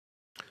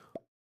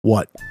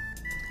What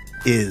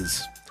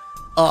is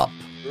up,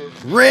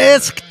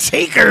 risk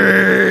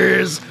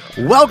takers?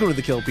 Welcome to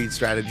the Kill Pete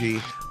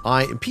strategy.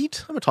 I am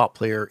Pete. I'm a top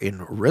player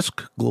in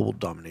Risk Global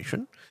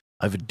Domination.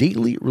 I have a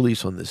daily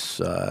release on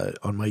this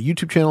on my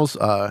YouTube channels,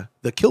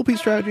 the Kill Pete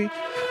strategy.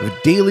 I have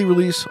a daily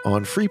release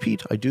on Free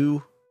Pete. I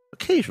do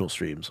occasional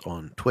streams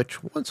on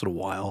Twitch once in a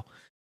while.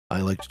 I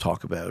like to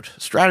talk about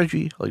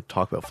strategy. I like to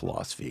talk about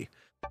philosophy,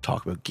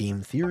 talk about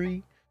game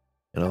theory,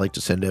 and I like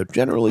to send out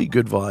generally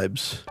good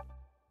vibes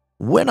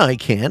when I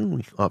can.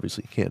 We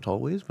obviously can't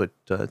always, but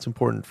it's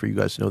important for you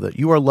guys to know that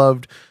you are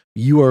loved,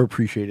 you are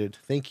appreciated.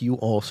 Thank you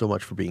all so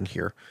much for being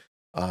here.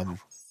 Yeah,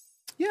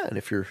 and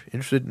if you're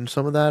interested in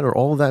some of that or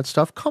all of that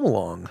stuff, come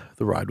along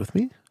the ride with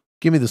me.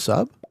 Give me the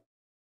sub.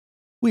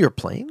 We are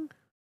playing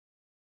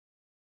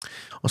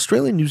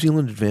Australia, New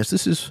Zealand Advance.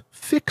 This is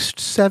fixed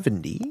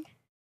 70.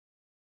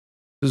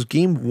 This is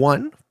game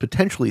 1,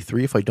 potentially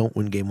 3. If I don't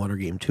win game 1 or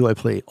game 2, I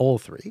play all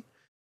 3.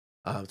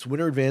 It's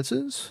winner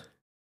advances.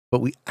 But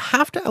we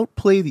have to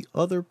outplay the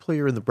other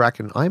player in the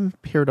bracket, and I'm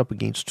paired up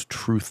against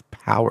Truth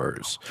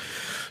Powers.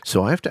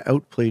 So I have to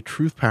outplay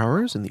Truth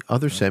Powers in the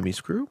other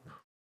semis group.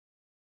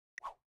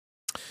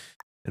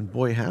 And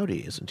boy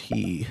howdy, isn't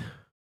he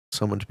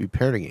someone to be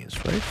paired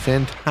against, right?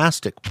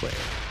 Fantastic player.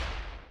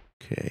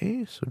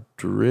 Okay, so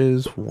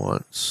Driz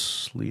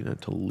wants Lena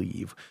to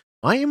leave.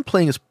 I am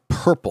playing as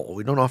purple.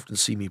 We don't often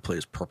see me play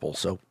as purple,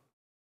 so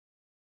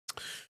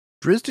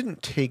Driz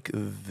didn't take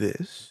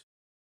this.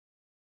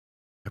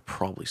 I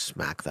probably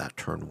smack that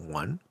turn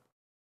 1.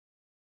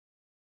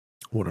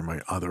 What are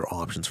my other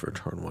options for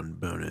turn 1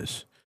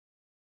 bonus?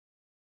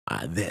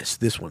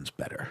 This one's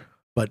better.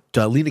 But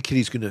Lena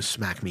Kitty's going to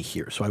smack me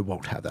here, so I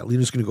won't have that.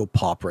 Lena's going to go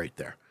pop right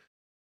there.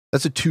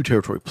 That's a 2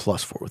 territory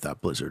 +4 with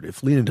that Blizzard.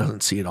 If Lena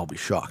doesn't see it, I'll be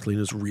shocked.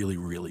 Lena's really,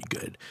 really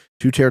good.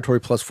 2 territory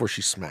 +4,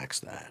 she smacks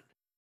that.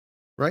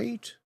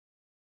 Right?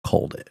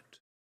 Called it.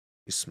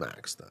 She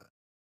smacks that.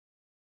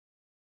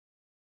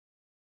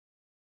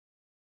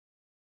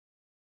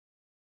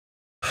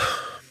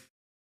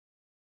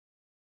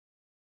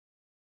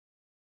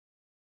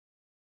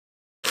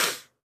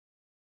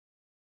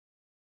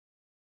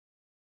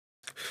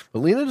 But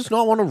Lena does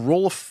not want to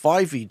roll a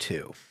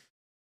 5v2.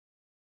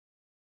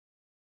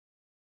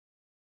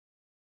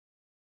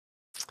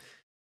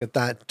 Get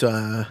that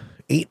 8%,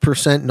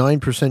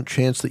 9%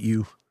 chance that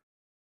you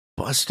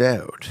bust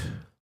out.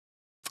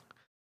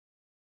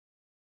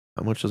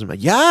 How much does it matter?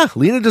 Yeah,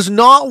 Lena does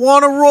not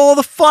want to roll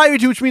the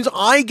 5v2, which means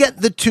I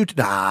get the 2.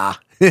 Nah,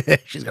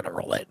 she's going to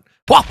roll it.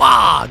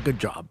 Wah-wah! Good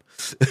job.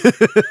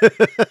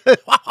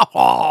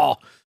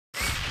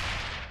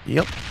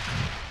 Yep.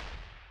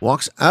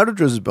 Walks out of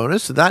Driz's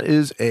bonus, so that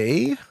is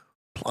a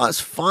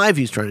 +5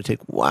 he's trying to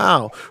take.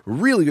 Wow,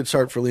 really good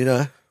start for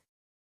Lena.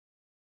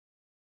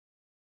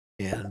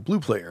 And blue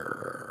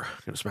player,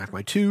 gonna smack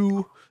my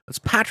 2. That's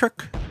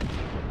Patrick.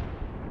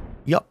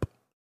 Yup.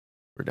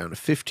 We're down to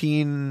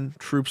 15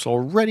 troops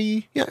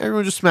already. Yeah,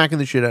 everyone's just smacking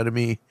the shit out of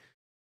me.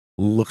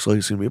 Looks like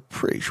it's gonna be a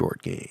pretty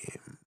short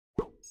game.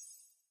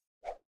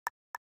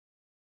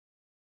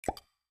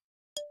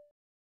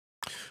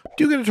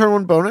 Do get a turn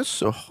 1 bonus,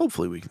 so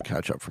hopefully we can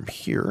catch up from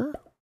here.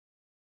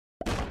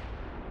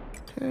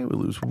 Okay, we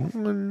lose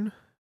 1.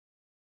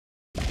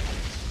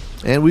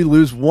 And we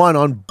lose 1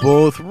 on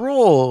both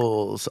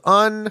rolls.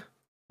 Unfortunate.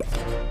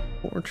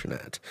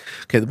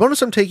 Okay, the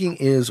bonus I'm taking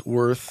is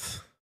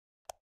worth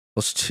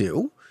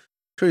 +2.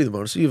 Show you the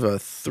bonus. You have a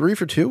 3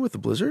 for 2 with the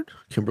Blizzard,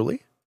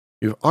 Kimberly.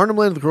 You have Arnhem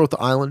Land, the girl with the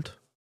island.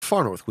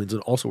 Far North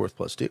Queensland, also worth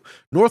 +2.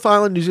 North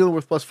Island, New Zealand,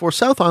 worth +4.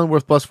 South Island,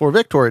 worth +4.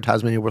 Victoria,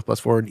 Tasmania, worth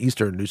 +4. And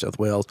Eastern New South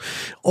Wales,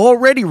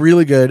 already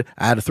really good.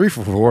 Add a 3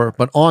 for 4,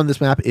 but on this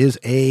map is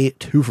a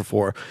 2 for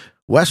 4.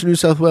 Western New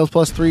South Wales,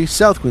 +3.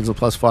 South Queensland,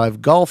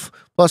 +5. Gulf,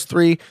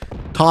 +3.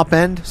 Top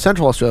End,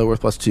 Central Australia,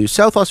 worth +2.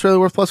 South Australia,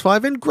 worth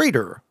 +5. And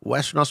Greater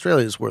Western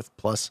Australia is worth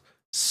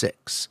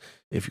 +6,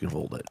 if you can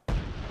hold it.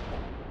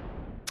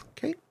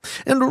 Okay.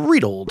 And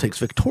Riedel takes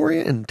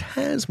Victoria and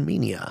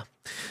Tasmania.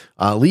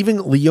 Leaving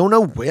Leona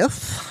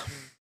with...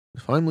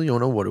 If I'm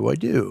Leona, what do I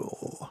do?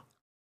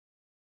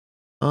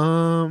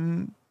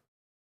 I'm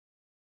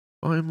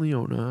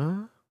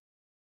Leona.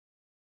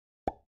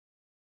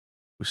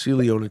 We see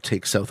Leona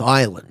take South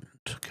Island.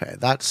 Okay,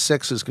 that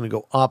 6 is going to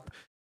go up.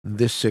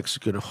 This 6 is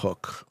going to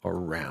hook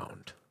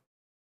around.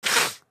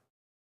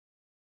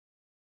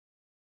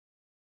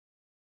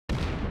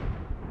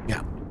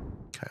 Yeah.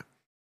 Okay.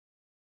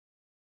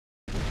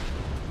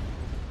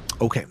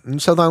 Okay,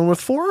 and South Island with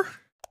 4?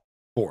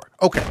 4.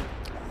 Okay.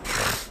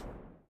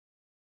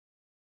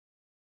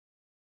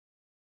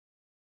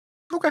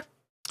 Okay.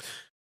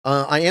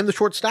 I am the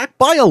short stack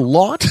by a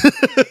lot.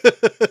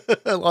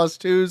 I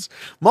lost 2s,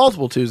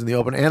 multiple 2s in the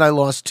open, and I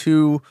lost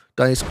 2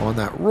 dice on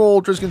that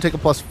roll. Just going to take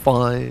a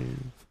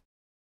 +5.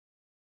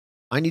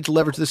 I need to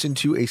leverage this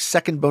into a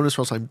second bonus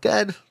or else I'm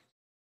dead.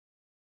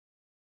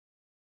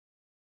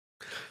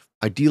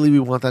 Ideally, we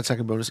want that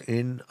second bonus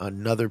in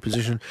another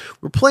position.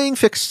 We're playing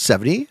fixed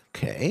 70.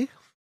 Okay.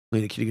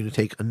 Lena Kitty going to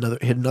take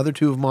hit another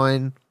 2 of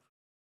mine.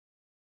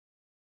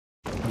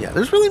 Yeah,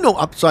 there's really no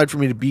upside for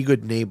me to be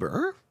good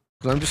neighbor.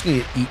 Because I'm just going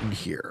to get eaten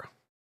here.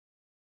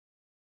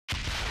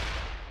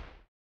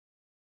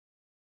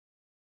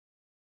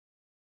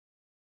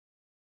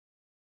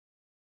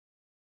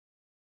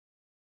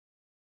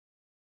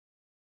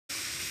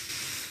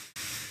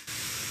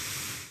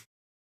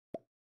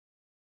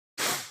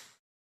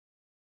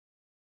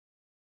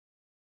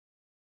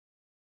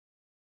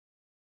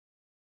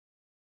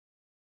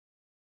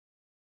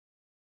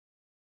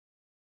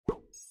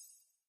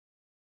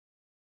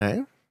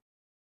 Okay.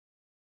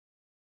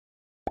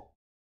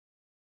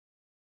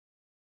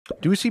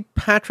 Do we see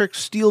Patrick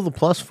steal the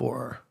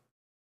 +4?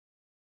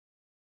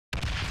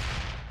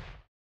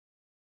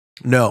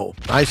 No.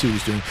 I see what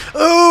he's doing.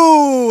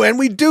 Oh, and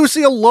we do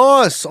see a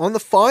loss on the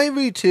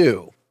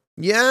 5v2.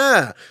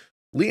 Yeah.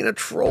 Lena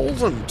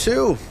trolls him,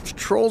 too. She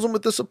trolls him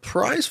with the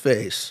surprise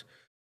face.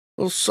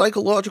 A little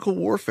psychological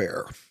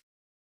warfare.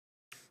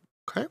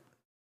 Okay.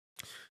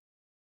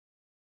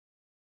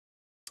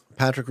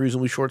 Patrick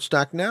reasonably short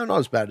stack now. Not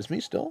as bad as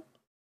me still.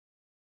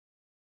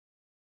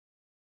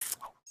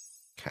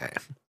 Okay.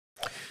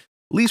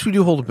 At least we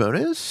do hold a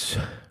bonus.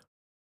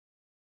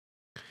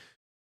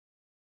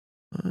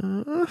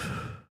 I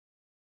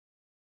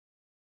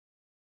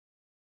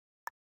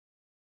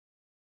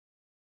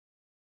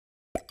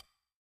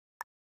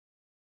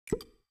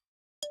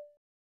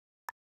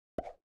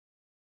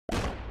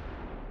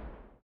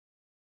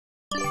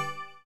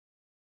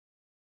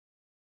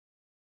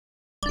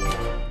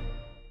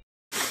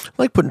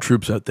like putting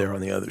troops out there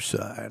on the other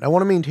side. I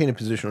want to maintain a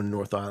position on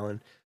North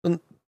Island. And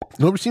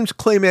nobody seems to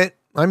claim it.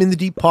 I'm in the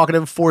deep pocket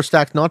of 4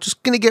 stacks, not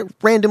just going to get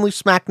randomly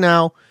smacked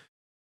now.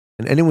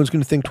 And anyone's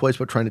going to think twice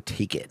about trying to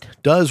take it.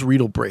 Does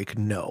Riedel break?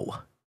 No.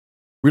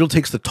 Riedel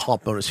takes the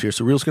top bonus here,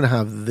 so Riedel's going to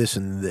have this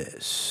and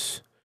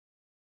this,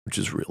 which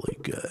is really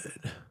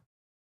good.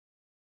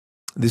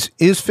 This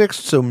is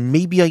fixed, so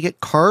maybe I get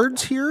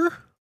cards here.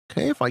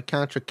 Okay, if I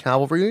catch a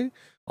cavalry,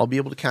 I'll be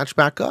able to catch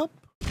back up.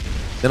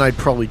 Then I'd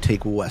probably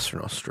take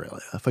Western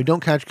Australia. If I don't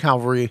catch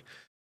cavalry,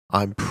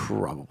 I'm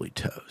probably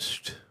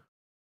toast.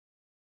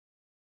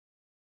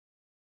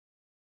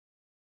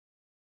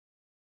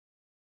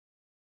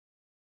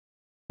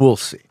 We'll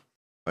see.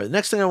 All right, the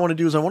next thing I want to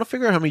do is I want to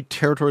figure out how many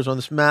territories on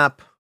this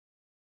map.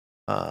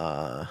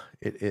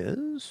 It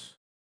is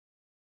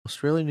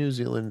Australia, New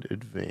Zealand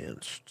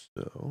advanced.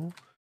 So,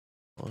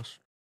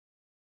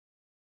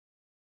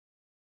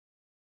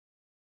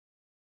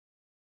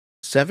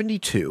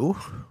 72.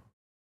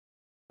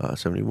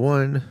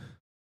 71,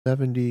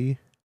 70,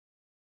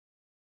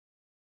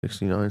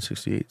 69,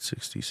 68,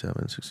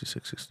 67,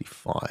 66,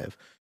 65.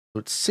 So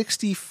it's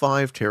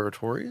 65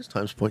 territories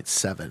times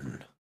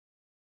 0.7.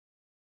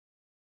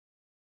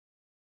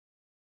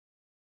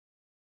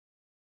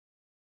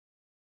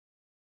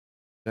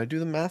 Did I do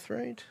the math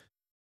right?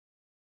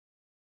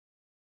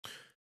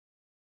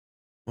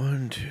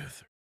 1, 2,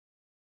 3,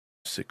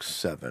 6,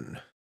 7.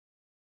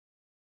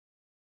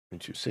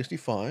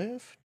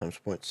 65 times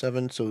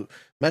 0.7. So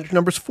magic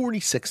number is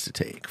 46 to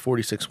take.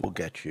 46 will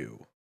get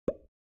you.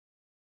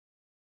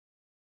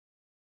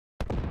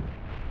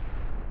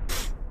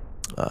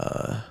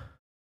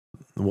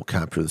 We'll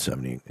capture the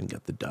 70 and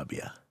get the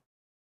W.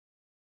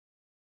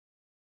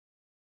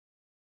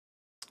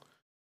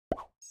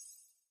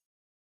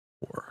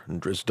 And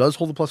Driz does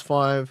hold the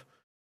 +5.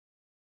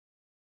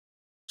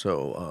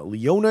 So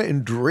Leona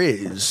and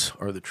Driz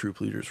are the troop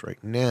leaders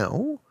right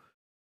now.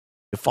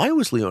 If I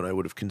was Leona, I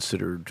would have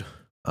considered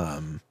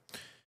trying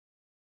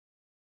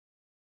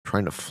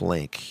to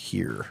flank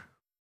here.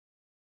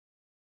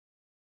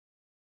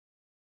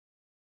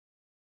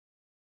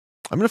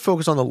 I'm going to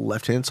focus on the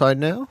left-hand side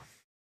now.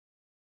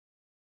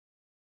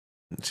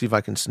 And see if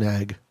I can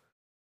snag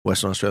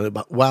Western Australia,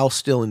 but while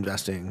still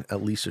investing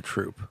at least a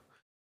troop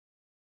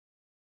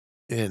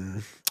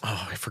in.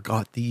 Oh, I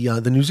forgot. The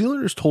New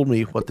Zealanders told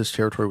me what this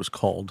territory was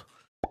called,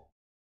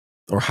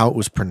 or how it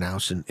was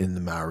pronounced in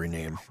the Maori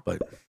name,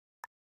 but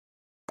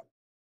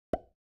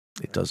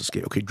it does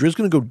escape. Okay, Driz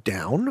going to go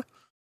down.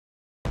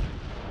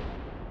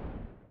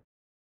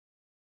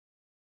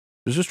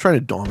 Driz just trying to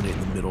dominate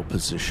in the middle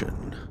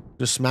position.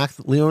 Just smack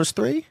Leona's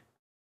 3?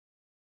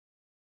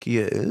 He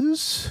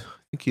is.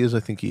 I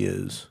think he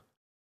is.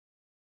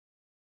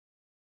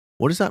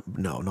 What is that?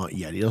 No, not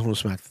yet. He doesn't want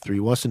to smack the 3. He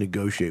wants to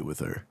negotiate with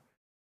her.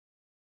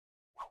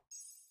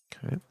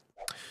 Okay.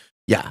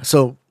 Yeah,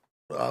 so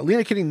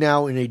Lena Kitty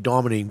now in a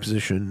dominating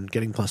position,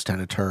 getting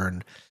 +10 a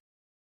turn.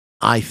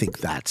 I think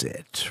that's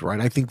it,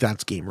 right? I think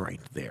that's game right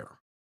there.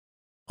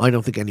 I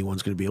don't think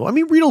anyone's going to be able. I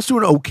mean, Riedel's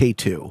doing okay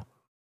too.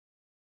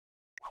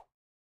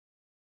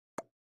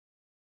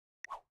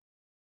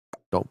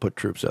 Don't put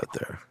troops out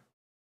there.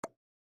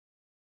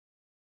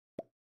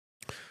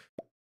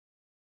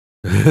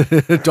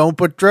 Don't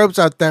put troops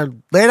out there,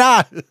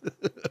 Lena.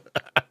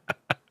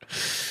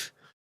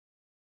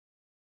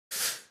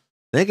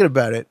 Thinking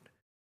about it.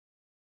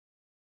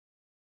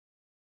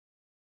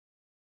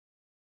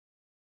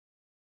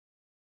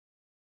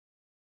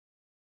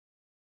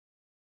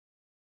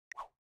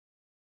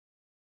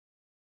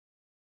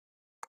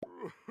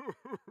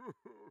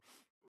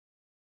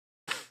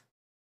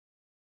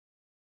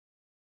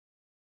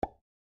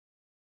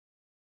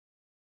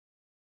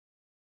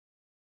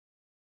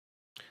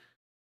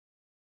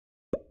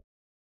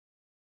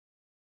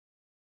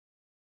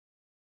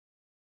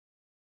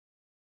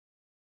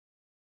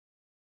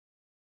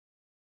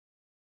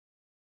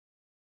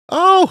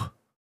 Oh,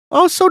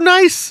 oh, so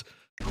nice.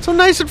 So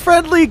nice and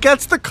friendly.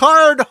 Gets the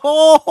card.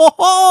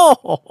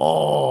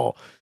 Oh.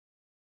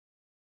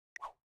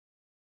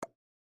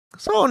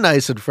 So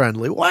nice and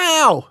friendly.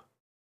 Wow.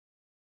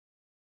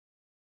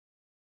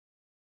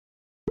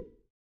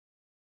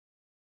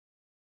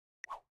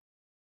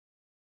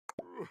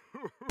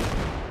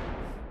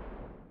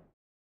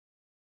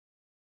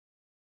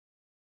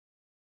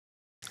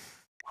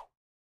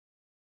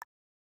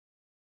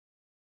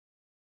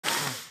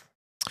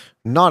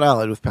 Not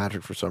allied with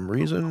Patrick for some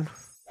reason.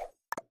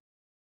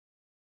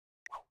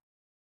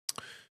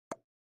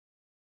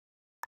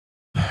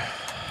 I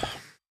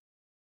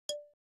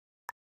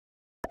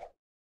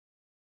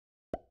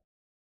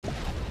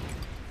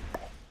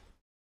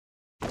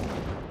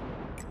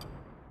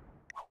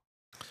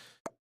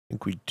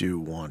think we do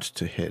want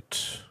to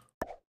hit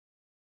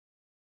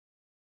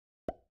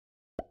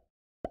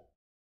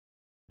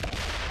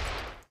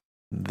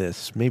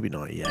this. Maybe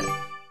not yet.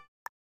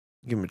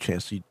 Give him a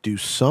chance to do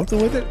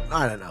something with it.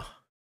 I don't know.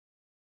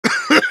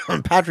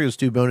 Patrick has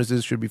 2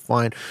 bonuses. Should be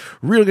fine.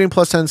 Real game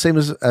plus 10. Same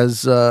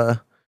as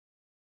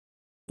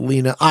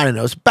Lena. I don't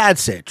know. It's bad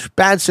sitch.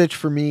 Bad sitch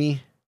for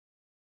me.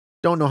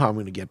 Don't know how I'm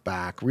going to get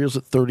back. Real's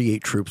at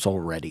 38 troops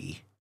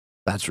already.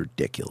 That's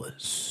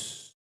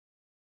ridiculous.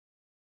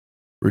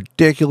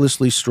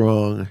 Ridiculously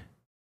strong.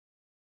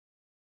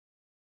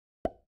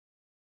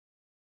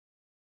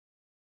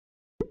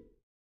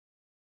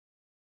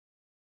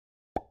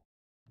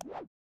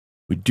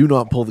 We do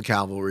not pull the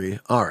cavalry.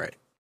 All right.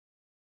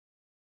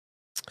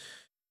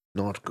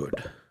 Not good.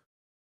 If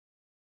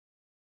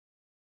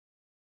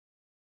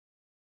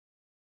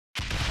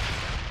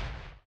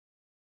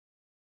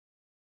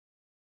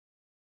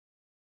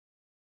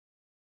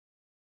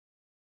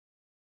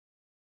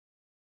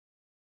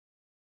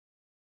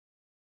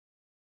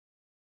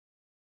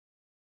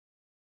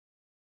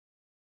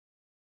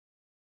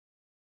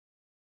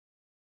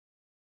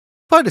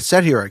I had a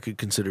set here, I could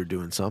consider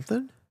doing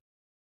something.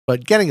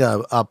 But getting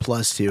a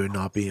 +2 and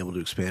not being able to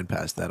expand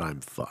past that,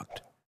 I'm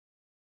fucked.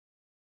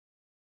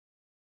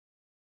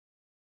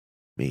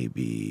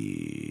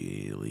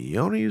 Maybe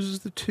Leona uses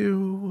the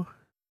 2.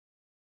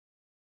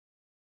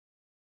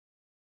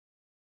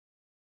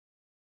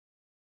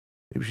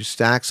 Maybe she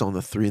stacks on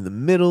the 3 in the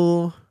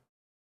middle.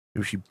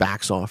 Maybe she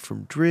backs off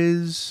from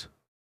Driz.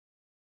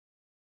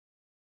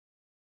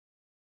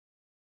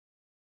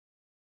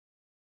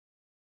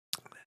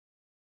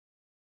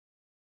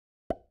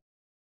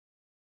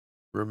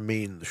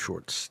 Remain the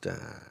short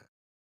stack.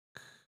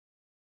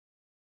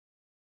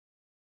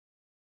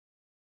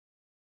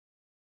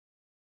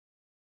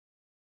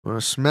 Want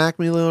to smack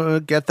me,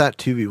 Leona? Get that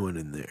 2v1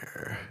 in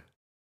there.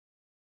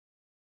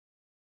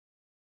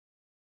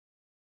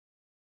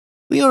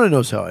 Leona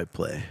knows how I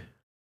play.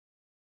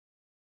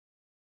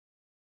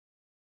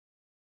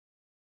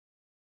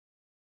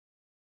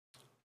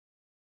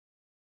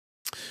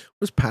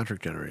 What's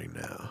Patrick generating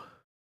now?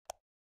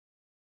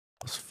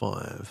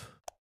 +5.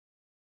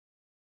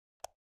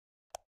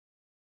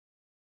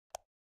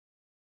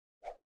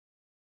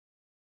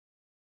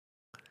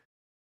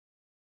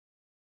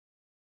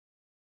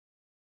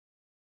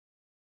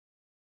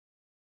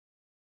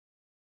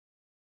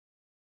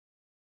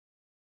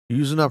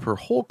 Using up her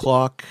whole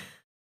clock.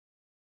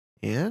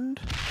 And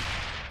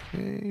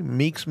okay,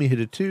 makes me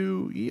hit a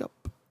 2. Yep.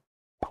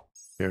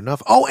 Fair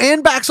enough. Oh,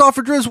 and backs off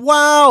for Driz.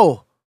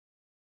 Wow.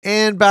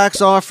 And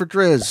backs off for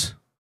Driz.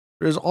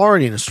 Driz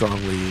already in a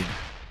strong lead.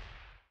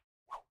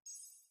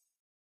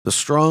 The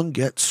strong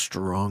get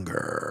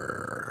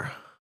stronger.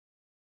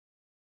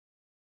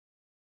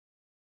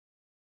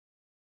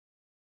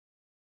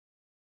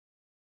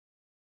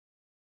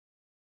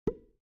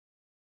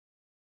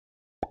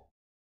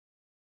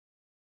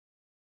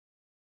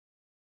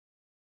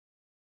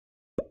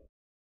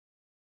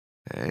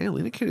 Okay,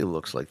 Lena Kitty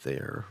looks like they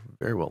are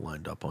very well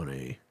lined up on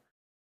a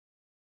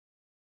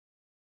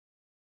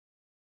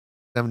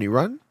 70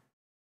 run.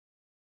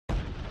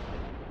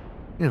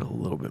 And a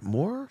little bit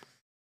more.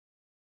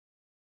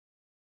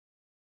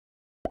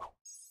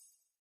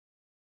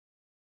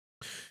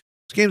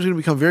 This game's going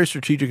to become very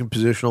strategic and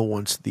positional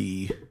once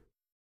the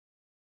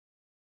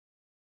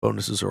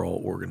bonuses are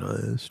all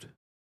organized.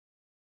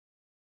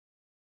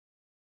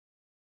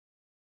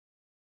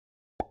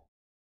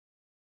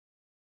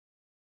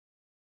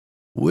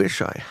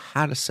 Wish I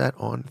had a set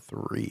on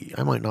 3.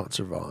 I might not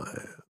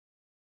survive.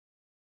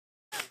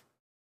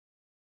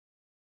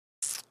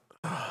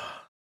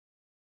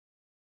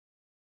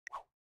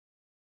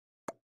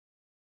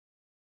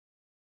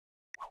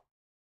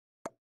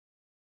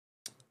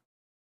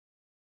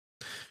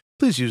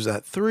 Please use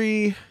that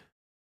 3.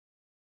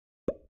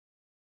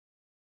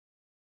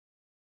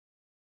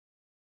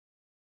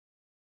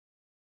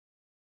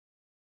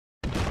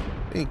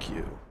 Thank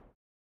you.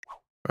 All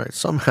right,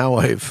 somehow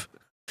I've...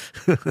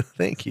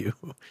 Thank you.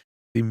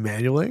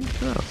 Emmanueling?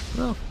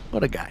 Oh,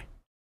 what a guy.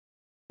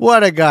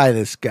 What a guy,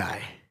 this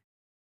guy.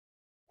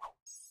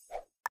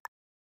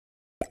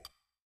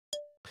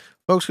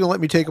 Folks going to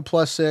let me take a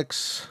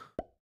 +6.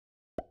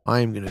 I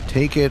am going to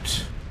take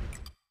it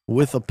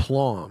with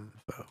aplomb,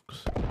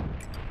 folks.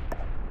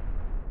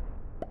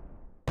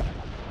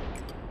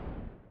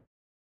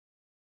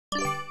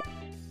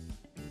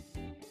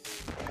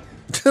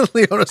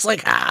 Leona's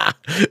like,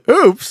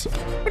 oops.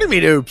 What do you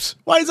mean, oops?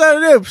 Why is that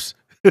an oops?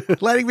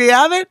 Letting me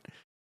have it?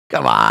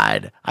 Come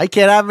on. I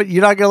can't have it.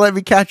 You're not going to let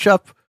me catch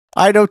up.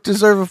 I don't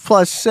deserve a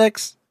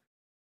 +6.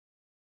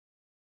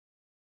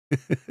 I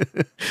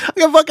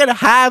got fucking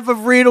half of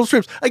Riedl's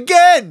trips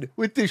again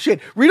with this shit.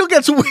 Riedl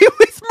gets away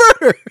with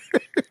murder.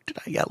 Did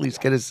I at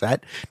least get a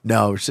set?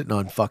 No, we're sitting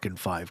on fucking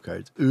 5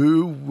 cards.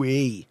 Ooh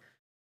wee.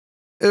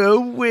 Ooh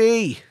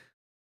wee.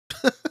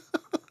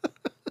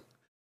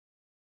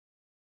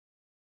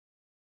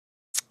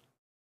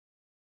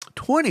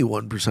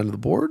 21% of the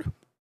board.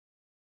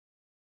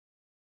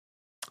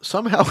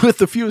 Somehow, with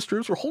the fewest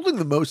troops, we're holding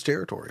the most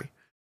territory.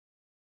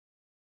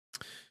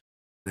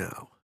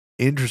 Now,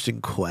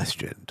 interesting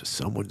question. Does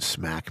someone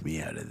smack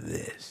me out of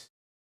this?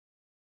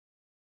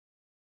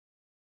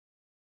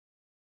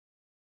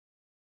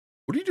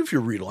 What do you do if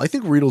you're Riedl? I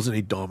think Riedl's in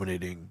a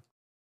dominating,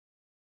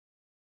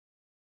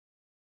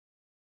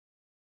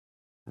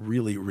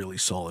 really, really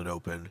solid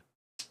open.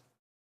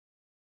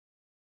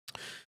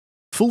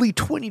 Fully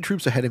 20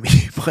 troops ahead of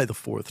me by the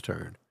 4th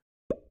turn.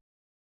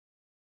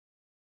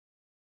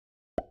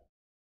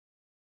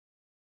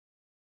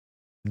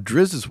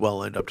 Driz is well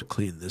lined up to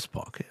clean this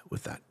pocket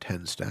with that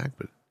 10 stack,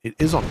 but it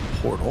is on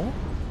portal.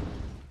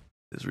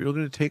 Is Riedl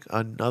going to take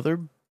another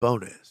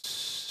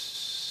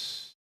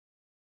bonus?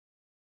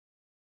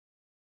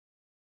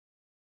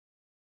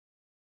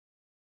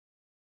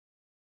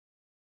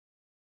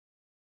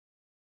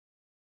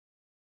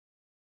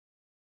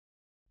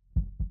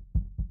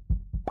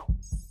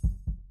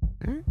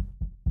 Okay.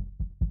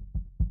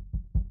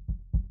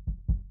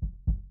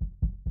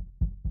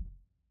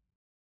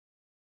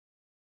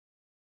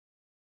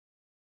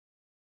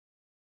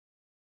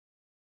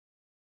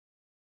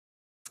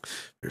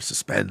 They're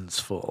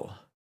suspenseful.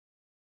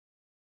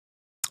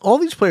 All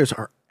these players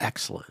are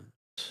excellent.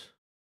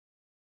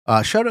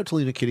 Shout out to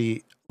Lena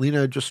Kitty.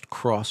 Lena just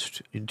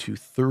crossed into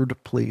 3rd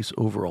place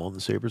overall in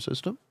the Saber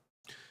system.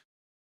 If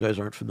you guys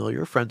aren't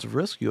familiar, Friends of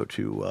Risk, you go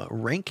to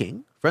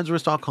ranking,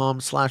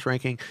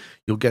 friendsofrisk.com/ranking.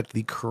 You'll get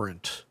the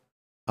current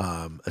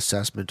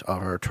assessment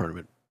of our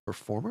tournament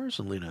performers.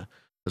 And Lena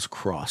has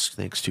crossed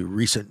thanks to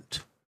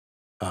recent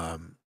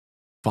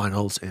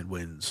finals and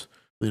wins.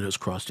 Lena has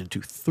crossed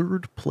into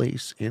 3rd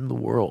place in the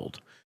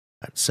world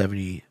at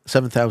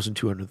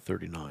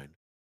 7,239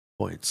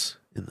 points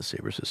in the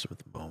Saber system at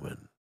the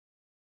moment.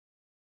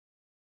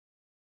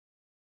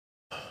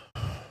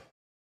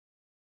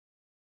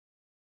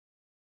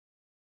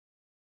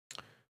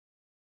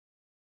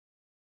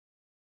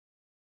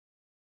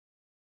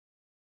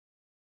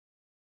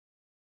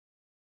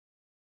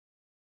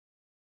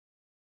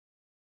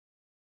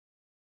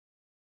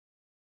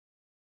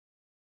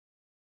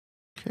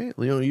 Okay,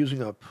 Leona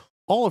using up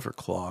all of her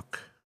clock.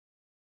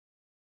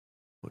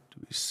 What do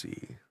we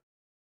see?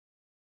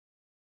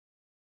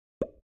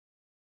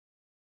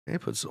 Okay,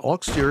 puts all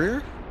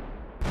exterior.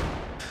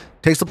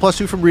 Takes the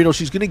 +2 from Riedl.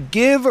 She's going to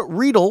give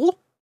Riedl.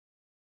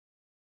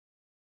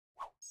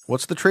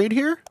 What's the trade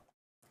here?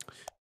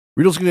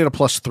 Riedel's going to get a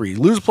 +3.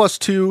 Lose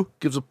 +2,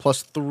 gives a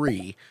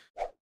 +3.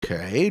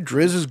 Okay,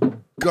 Driz is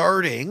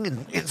guarding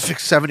in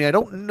 670. I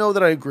don't know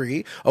that I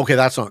agree. Okay,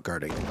 that's not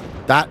guarding.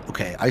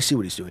 Okay, I see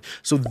what he's doing.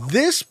 So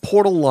this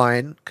portal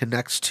line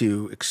connects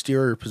to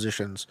exterior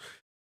positions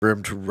for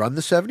him to run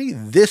the 70.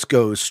 This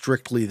goes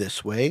strictly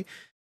this way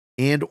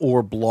and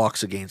or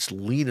blocks against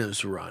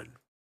Lena's run,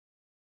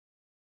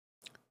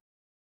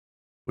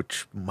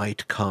 which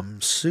might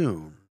come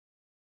soon.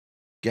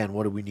 Again,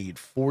 what do we need?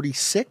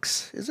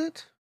 46, is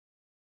it?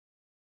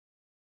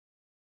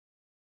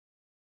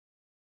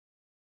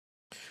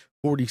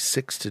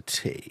 46 to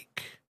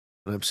take.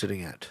 And I'm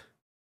sitting at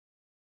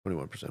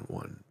 21%.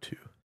 1, 2,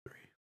 3,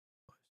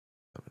 5,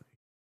 7.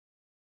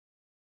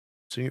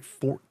 Sitting at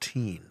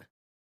 14.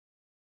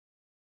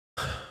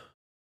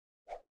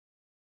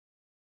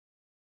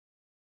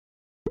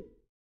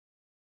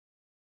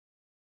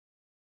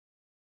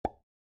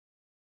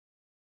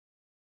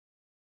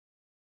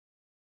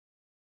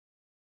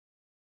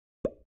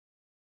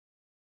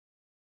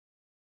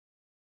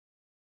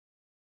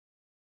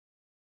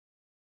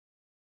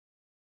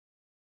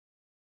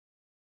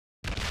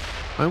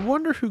 I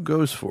wonder who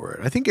goes for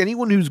it. I think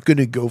anyone who's going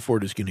to go for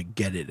it is going to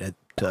get it at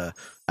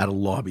a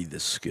lobby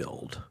this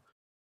skilled.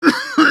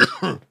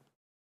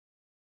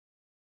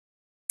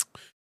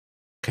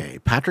 Okay,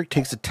 Patrick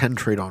takes a 10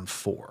 trade on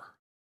 4.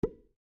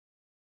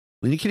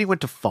 Lena Kitty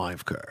went to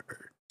 5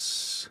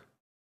 cards.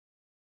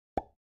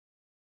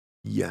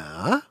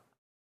 Yeah.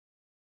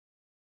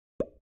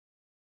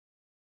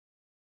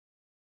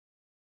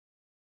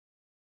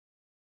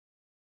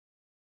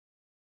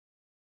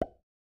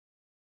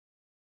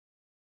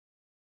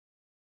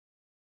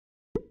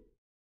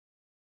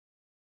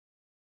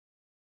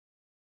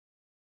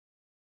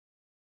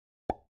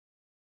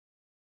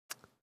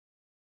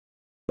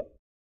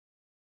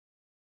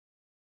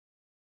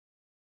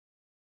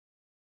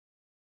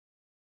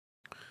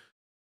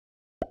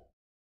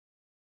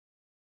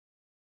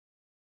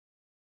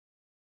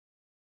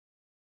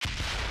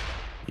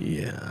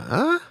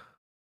 Yeah.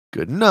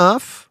 Good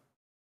enough.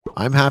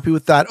 I'm happy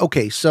with that.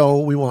 Okay, so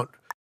we want...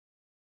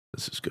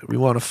 This is good. We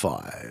want a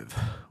 5.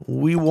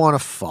 We want a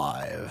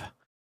 5.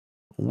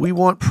 We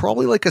want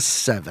probably like a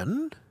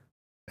 7.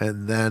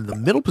 And then the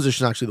middle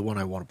position is actually the one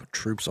I want to put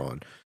troops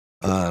on.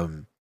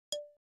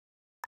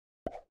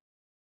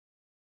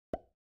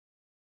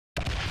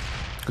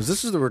 Because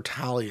this is the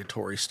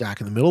retaliatory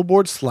stack in the middle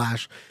board /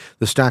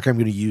 the stack I'm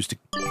going to use to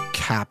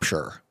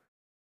capture.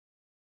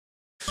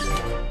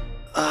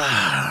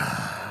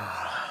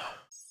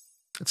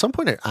 At some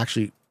point, I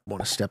actually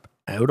want to step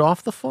out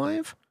off the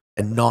 5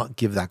 and not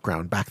give that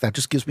ground back. That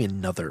just gives me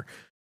another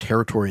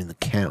territory in the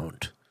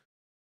count.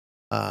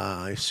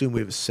 I assume we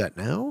have a set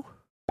now.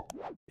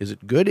 Is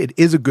it good? It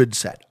is a good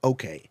set.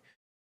 Okay.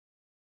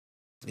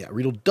 Yeah,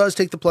 Riedel does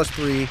take the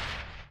 +3.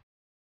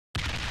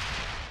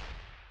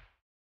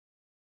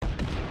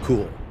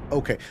 Cool.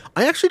 Okay.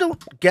 I actually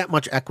don't get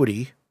much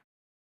equity.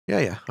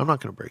 Yeah. I'm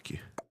not going to break you.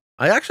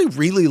 I actually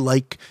really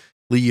like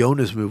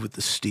Leona's move with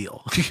the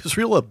steal. It gives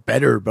Riedel a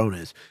better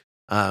bonus.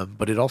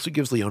 But it also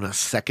gives Leona a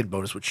second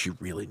bonus, which she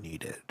really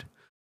needed.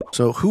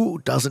 So who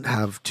doesn't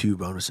have 2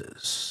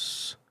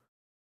 bonuses?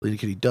 Lady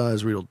Kitty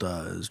does. Riedel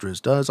does.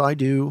 Driz does. I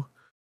do.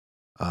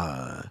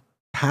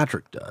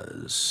 Patrick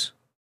does.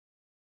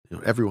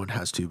 Everyone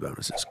has 2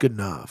 bonuses. Good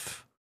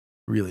enough.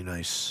 Really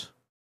nice.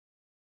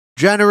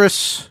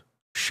 Generous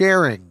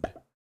sharing.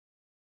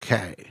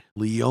 Okay.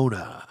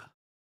 Leona.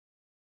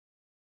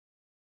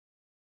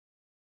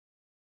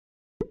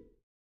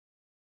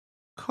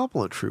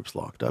 Couple of troops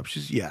locked up.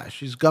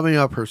 She's gumming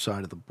up her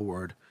side of the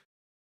board.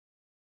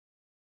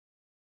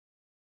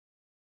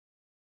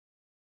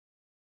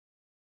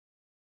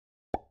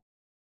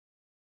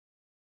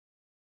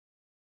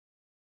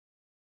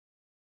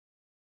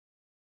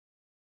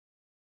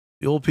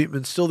 The old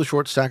Peatman's still the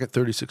short stack at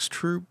 36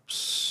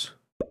 troops.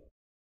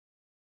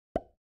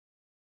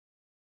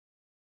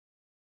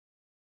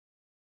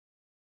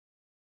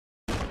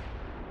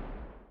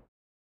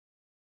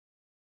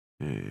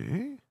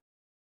 Okay.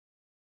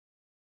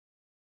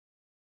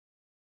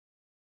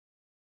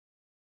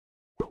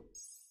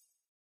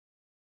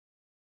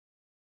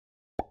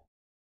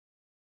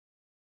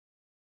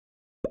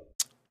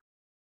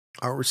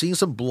 All right, we're seeing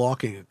some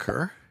blocking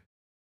occur.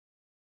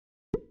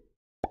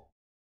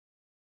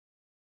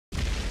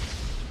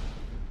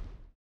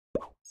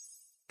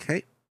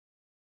 Okay.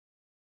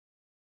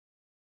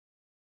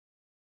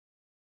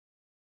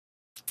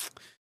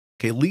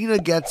 Okay, Lena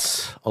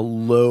gets a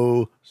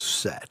low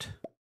set.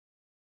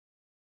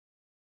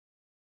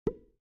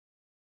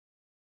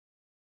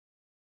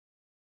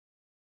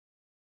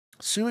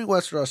 Assuming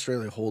Western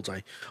Australia holds,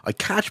 I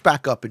catch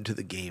back up into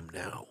the game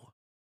now.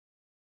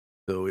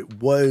 So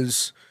it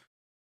was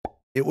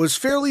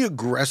fairly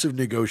aggressive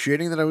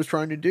negotiating that I was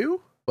trying to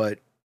do, but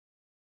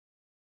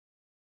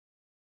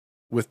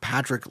with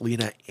Patrick,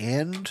 Lena,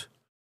 and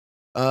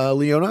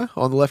Leona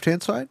on the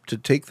left-hand side to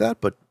take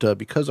that, but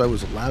because I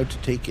was allowed to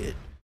take it,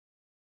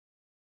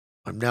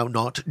 I'm now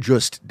not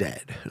just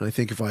dead. And I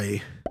think if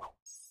I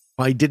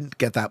didn't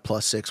get that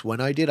 +6 when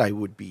I did, I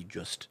would be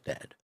just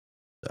dead.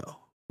 So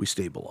we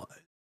stabilize.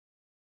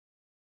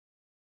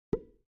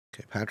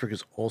 Okay, Patrick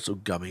is also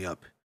gumming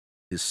up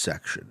his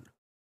section.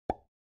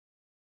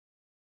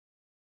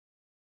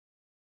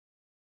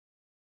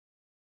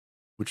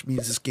 Which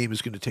means this game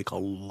is going to take a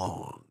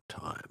long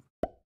time.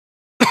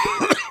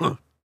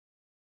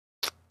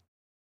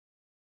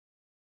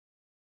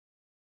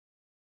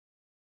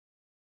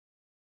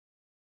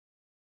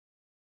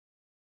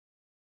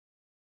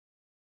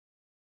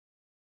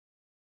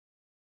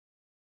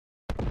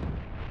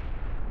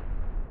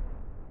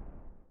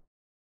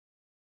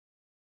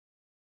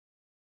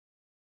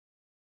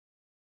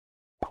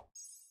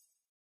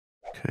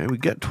 Okay, we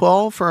get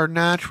 12 for our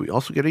natch. We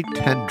also get a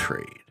 10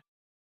 trade.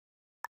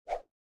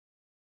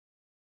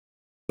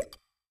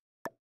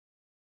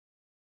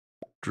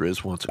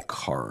 Driz wants a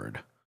card.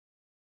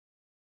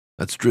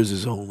 That's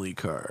Driz's only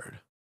card.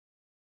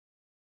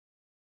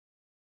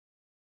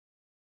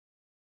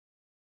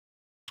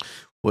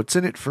 What's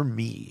in it for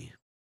me?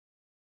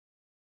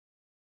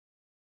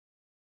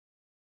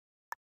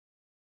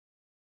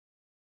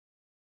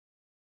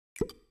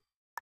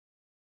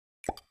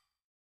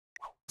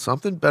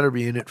 Something better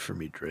be in it for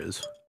me,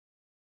 Driz.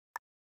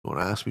 You want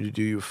to ask me to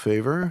do you a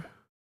favor?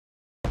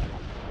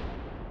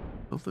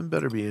 Something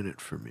better be in it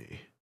for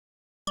me.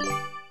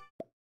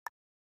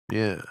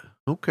 Yeah,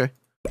 okay.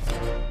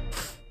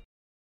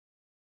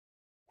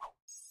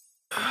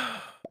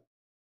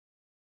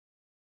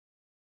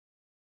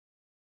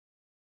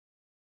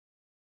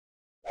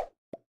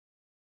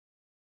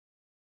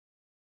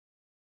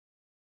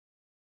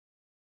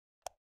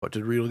 What,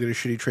 did Riedel get a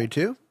shitty trade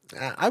too?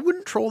 I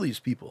wouldn't troll these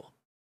people.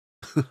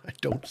 I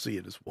don't see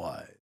it as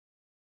wise.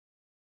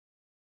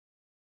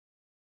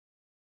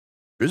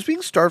 Driz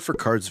being starved for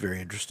cards is very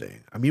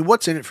interesting. I mean,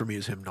 what's in it for me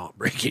is him not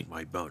breaking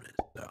my bonus,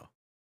 though.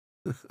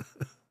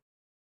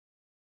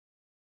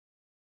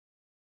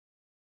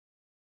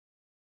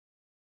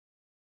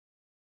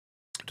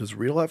 Does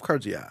Riedel have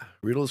cards? Yeah.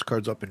 Riedel has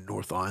cards up in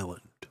North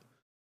Island.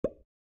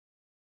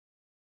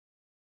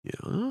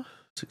 Yeah.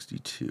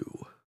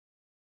 62.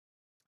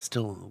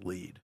 Still in the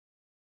lead.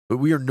 But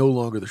we are no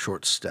longer the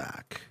short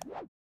stack.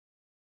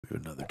 We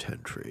have another 10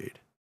 trade.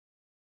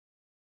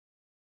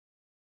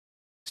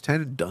 This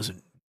 10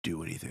 doesn't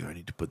do anything. I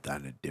need to put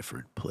that in a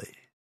different place.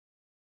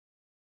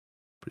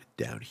 Put it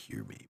down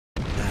here, maybe.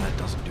 Nah, it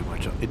doesn't do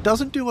much. It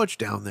doesn't do much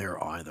down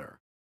there either.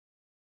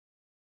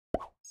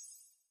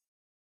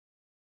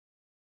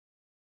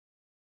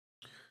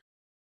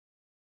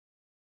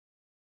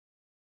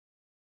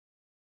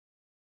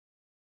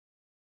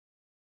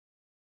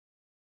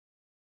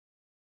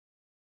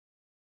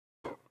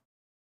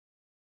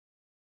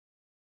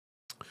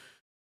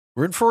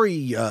 We're in for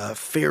a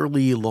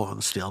fairly long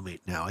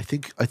stalemate now. I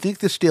think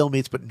the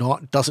stalemates, but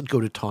doesn't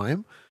go to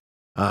time.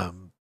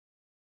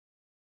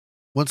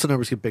 Once the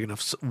numbers get big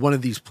enough, one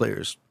of these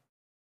players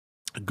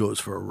goes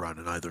for a run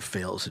and either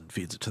fails and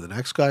feeds it to the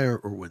next guy or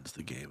wins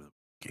the game.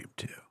 Game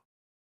 2.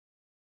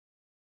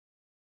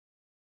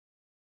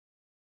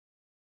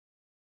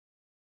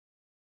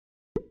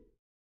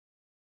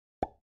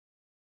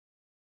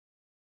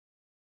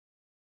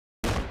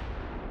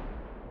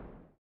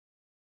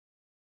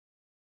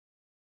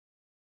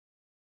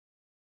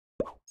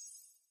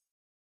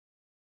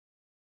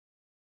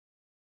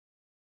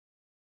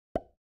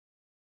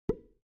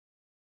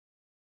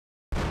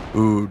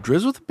 Ooh,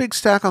 Driz with a big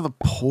stack on the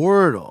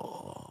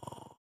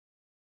portal.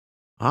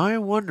 I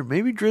wonder,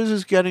 maybe Driz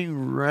is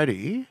getting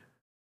ready.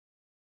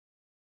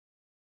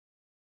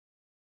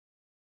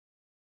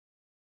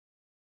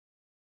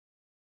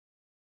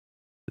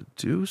 To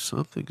do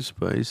something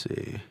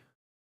spicy.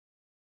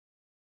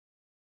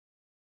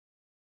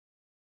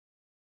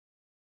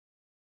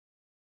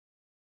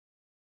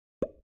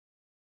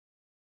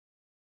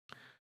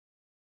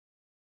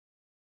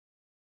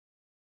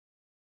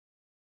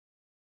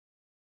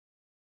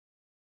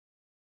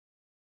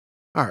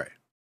 All right.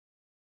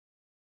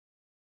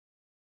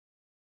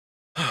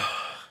 This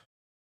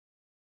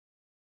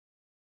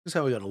is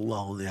how we got a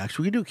lull in the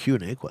action. We can do a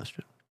Q&A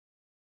question.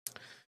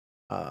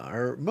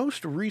 Our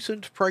most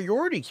recent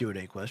priority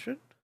Q&A question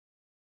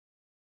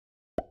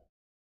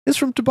is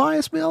from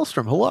Tobias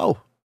Maelstrom. Hello.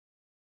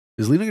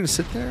 Is Lena going to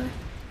sit there?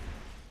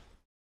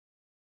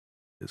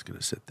 It's going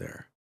to sit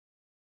there.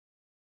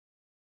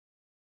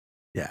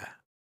 Yeah.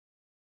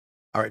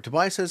 All right.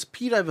 Tobias says,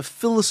 Pete, I have a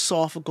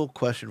philosophical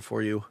question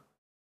for you.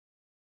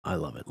 I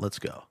love it. Let's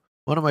go.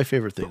 One of my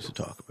favorite things to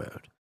talk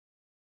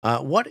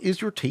about. What is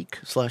your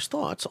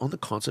take/thoughts on the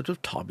concept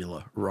of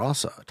tabula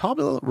rasa?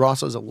 Tabula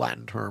rasa is a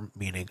Latin term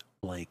meaning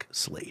blank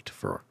slate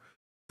for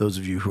those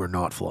of you who are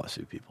not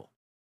philosophy people.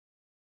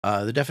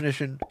 The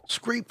definition,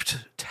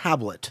 scraped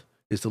tablet,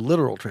 is the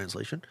literal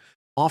translation.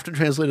 Often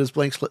translated as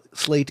blank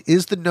slate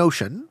is the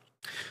notion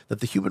that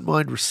the human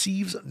mind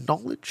receives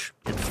knowledge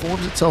and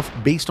forms itself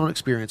based on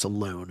experience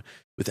alone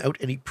without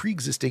any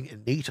pre-existing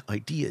innate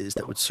ideas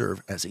that would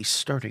serve as a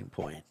starting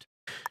point.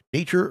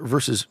 Nature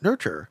versus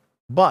nurture,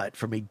 but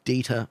from a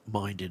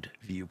data-minded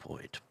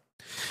viewpoint.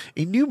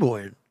 A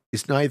newborn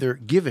is neither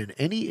given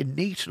any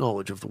innate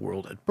knowledge of the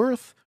world at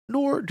birth,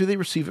 nor do they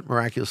receive it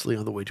miraculously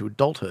on the way to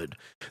adulthood.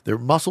 Their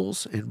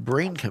muscles and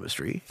brain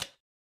chemistry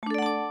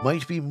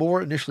might be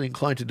more initially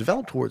inclined to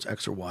develop towards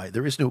X or Y.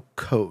 There is no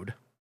code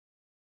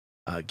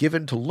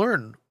given to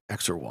learn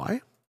X or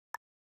Y.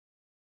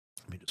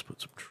 Let me just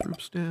put some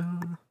troops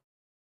down.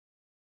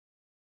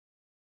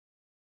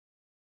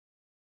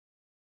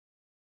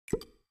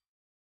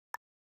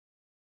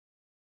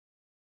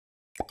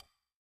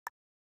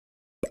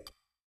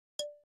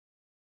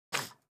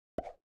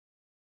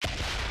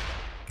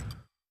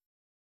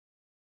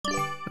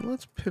 And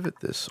let's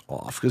pivot this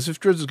off, because if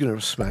Driz is going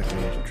to smack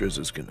me, Driz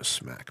is going to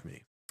smack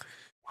me.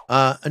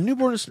 A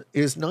newborn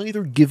is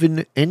neither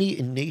given any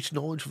innate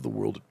knowledge of the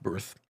world at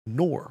birth,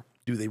 nor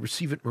do they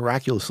receive it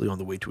miraculously on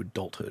the way to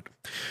adulthood.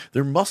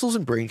 Their muscles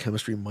and brain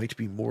chemistry might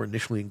be more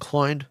initially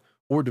inclined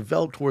or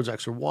develop towards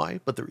X or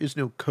Y, but there is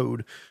no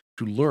code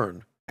to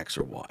learn X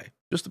or Y,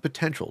 just the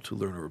potential to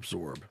learn or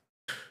absorb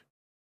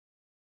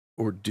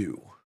or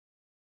do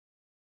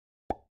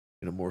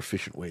in a more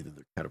efficient way than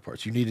their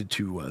counterparts. You needed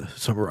to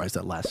summarize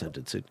that last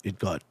sentence. It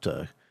got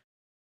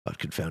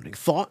confounding.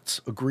 Thoughts?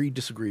 Agree,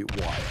 disagree,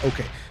 why?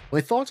 Okay. My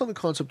thoughts on the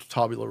concept of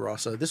tabula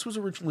rasa. This was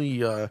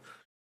originally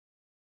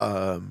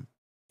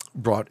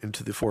brought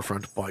into the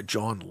forefront by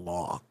John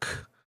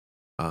Locke.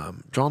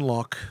 John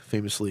Locke,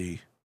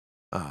 famously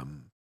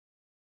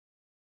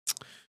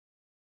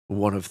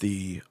one of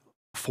the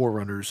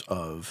forerunners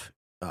of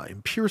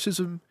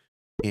empiricism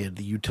and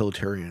the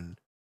utilitarian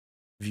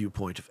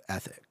viewpoint of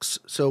ethics.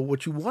 So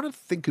what you want to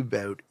think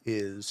about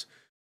is,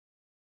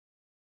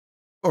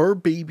 are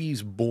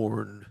babies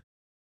born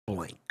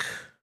blank?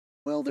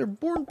 Well, they're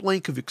born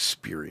blank of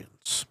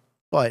experience,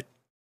 but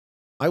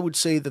I would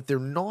say that they're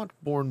not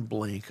born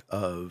blank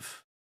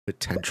of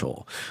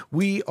potential.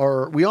 We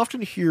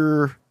often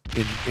hear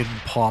in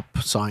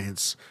pop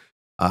science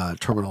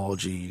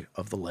terminology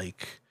of the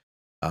like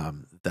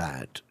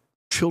that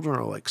children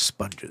are like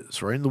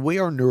sponges, right? And the way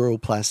our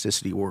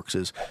neuroplasticity works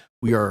is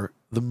we are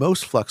the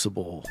most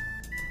flexible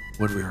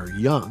when we are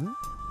young.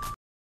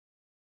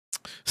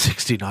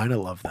 69, I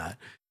love that.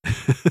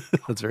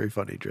 That's very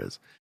funny, Driz.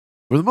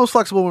 We're the most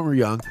flexible when we're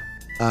young.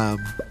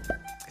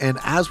 And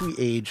as we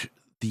age,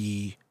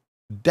 the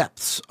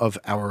depths of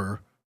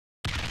our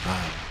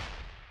um,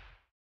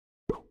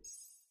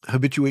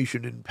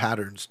 habituation and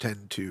patterns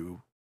tend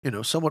to,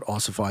 somewhat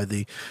ossify.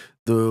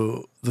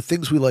 The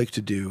things we like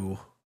to do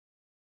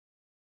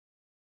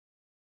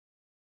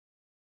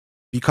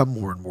become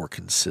more and more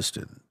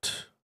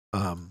consistent.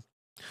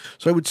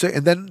 So I would say,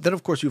 and then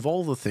of course you have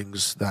all the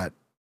things that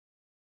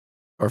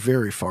are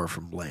very far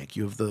from blank.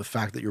 You have the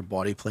fact that your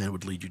body plan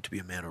would lead you to be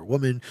a man or a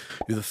woman.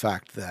 You have the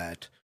fact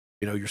that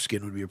your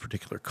skin would be a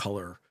particular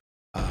color.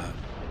 Um,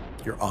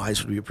 your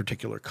eyes would be a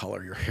particular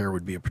color. Your hair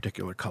would be a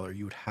particular color.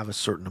 You would have a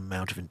certain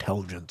amount of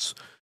intelligence.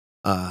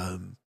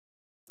 Um,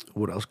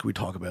 what else could we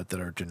talk about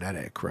that are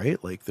genetic?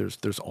 Right? Like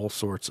there's all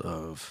sorts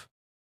of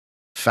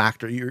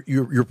factor.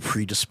 You're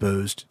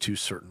predisposed to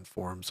certain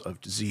forms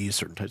of disease,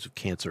 certain types of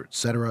cancer,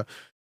 etc.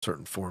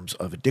 Certain forms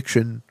of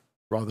addiction.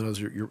 Rather than others,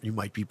 you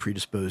might be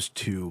predisposed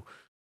to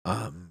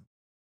um,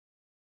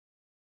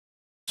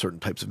 certain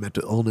types of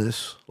mental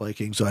illness, like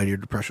anxiety or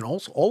depression.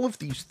 Also, all of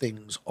these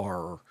things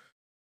are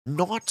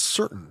not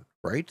certain,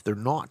 right? They're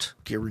not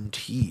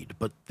guaranteed,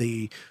 but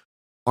they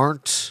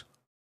aren't.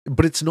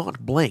 But it's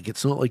not blank.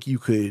 It's not like you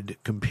could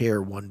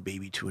compare one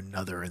baby to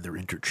another and they're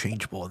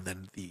interchangeable, and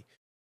then the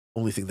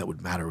only thing that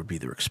would matter would be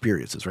their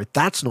experiences, right?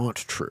 That's not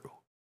true.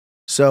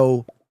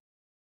 So,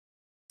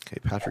 okay,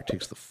 Patrick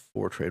takes the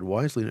 4 trade.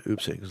 Why is Lena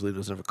oopsing? Because Lena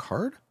doesn't have a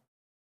card?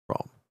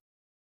 Problem.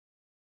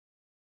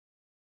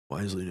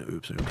 Why is Lena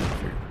oopsing?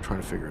 I'm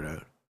trying to figure it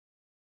out.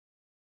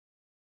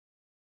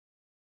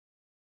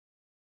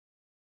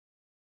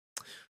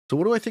 So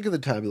what do I think of the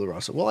tabula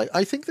rasa? Well,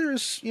 I think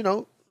there's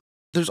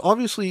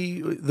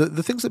obviously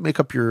the things that make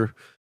up your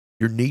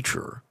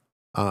nature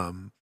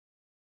um,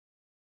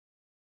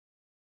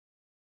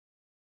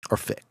 are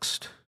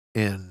fixed,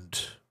 and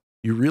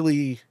you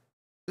really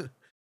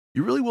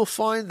you really will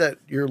find that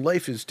your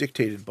life is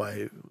dictated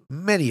by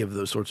many of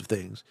those sorts of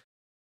things.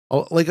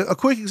 Like a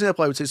quick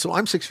example, I would say, so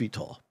I'm 6 feet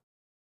tall.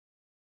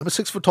 I'm a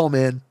 6 foot tall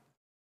man.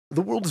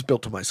 The world is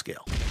built to my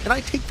scale, and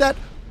I take that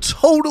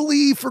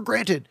totally for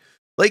granted.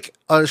 Like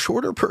a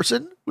shorter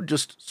person would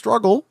just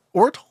struggle,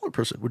 or a taller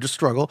person would just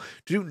struggle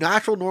to do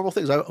natural, normal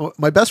things.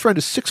 My best friend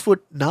is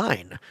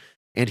 6'9",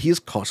 and he is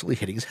constantly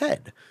hitting his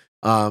head.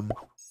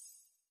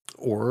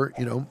 Or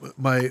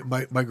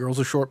my girl's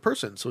a short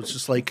person, so it's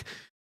just like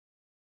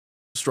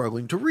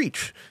struggling to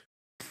reach,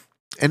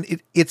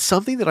 and it's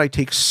something that I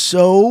take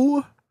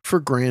so for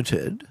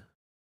granted.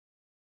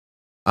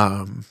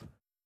 Um,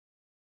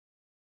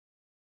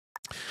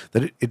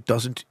 that it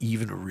doesn't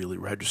even really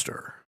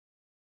register.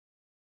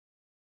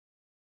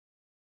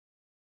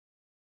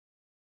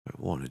 I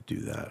want to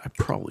do that. I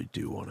probably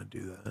do want to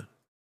do that.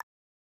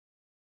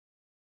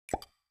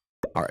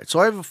 All right, so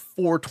I have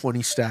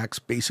 420 stacks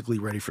basically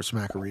ready for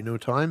Smackarino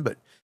time, but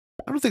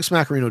I don't think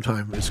Smackarino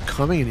time is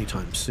coming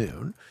anytime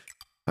soon.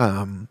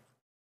 How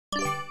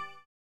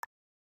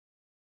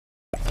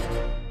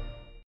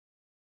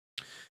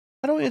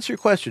do I answer your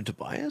question,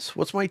 Tobias?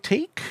 What's my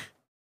take?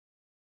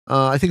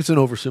 I think it's an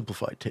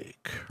oversimplified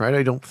take, right?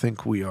 I don't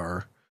think we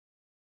are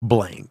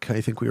blank.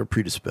 I think we are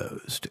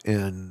predisposed,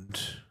 and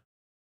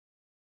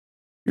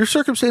your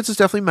circumstances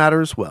definitely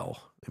matter as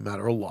well. They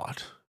matter a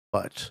lot,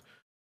 but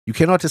you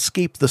cannot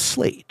escape the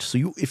slate.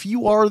 So if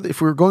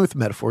we're going with the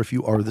metaphor, if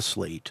you are the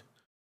slate,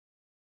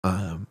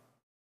 that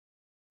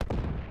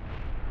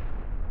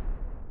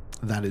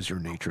is your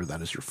nature,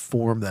 that is your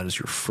form, that is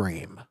your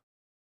frame.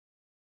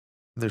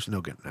 There's no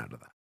getting out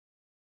of that.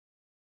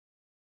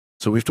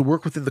 So we have to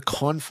work within the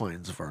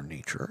confines of our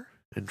nature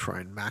and try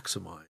and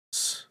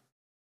maximize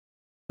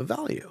the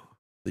value,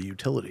 the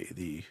utility,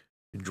 the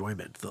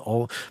enjoyment,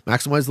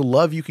 maximize the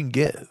love you can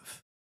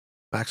give,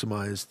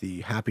 maximize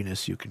the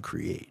happiness you can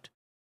create,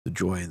 the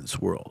joy in this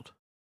world.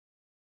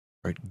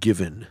 Right?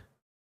 Given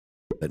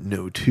that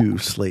no two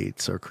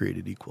slates are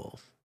created equal.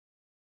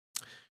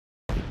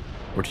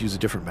 Or to use a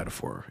different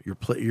metaphor, you're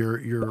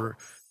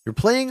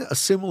playing a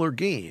similar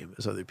game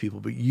as other people,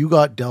 but you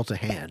got dealt a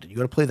hand, and you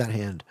got to play that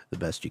hand the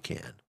best you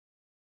can.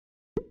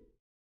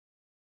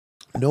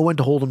 Know when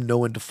to hold them, know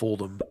when to fold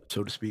them,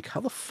 so to speak. How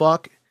the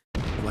fuck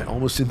am I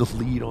almost in the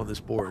lead on this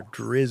board?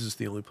 Driz is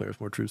the only player with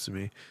more troops than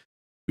me.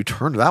 We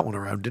turned that one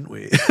around, didn't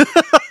we?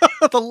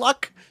 The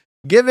luck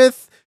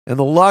giveth, and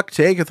the luck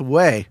taketh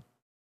away.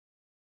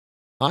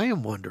 I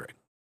am wondering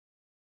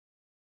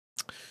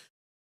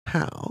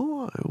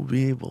how I will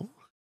be able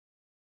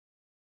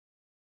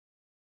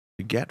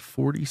to get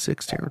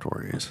 46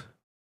 territories.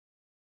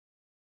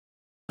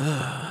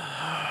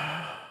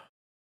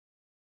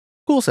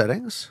 Cool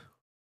settings.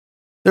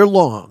 They're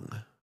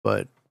long,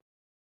 but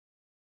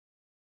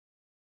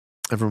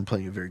everyone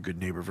playing a very good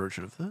neighbor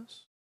version of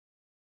this.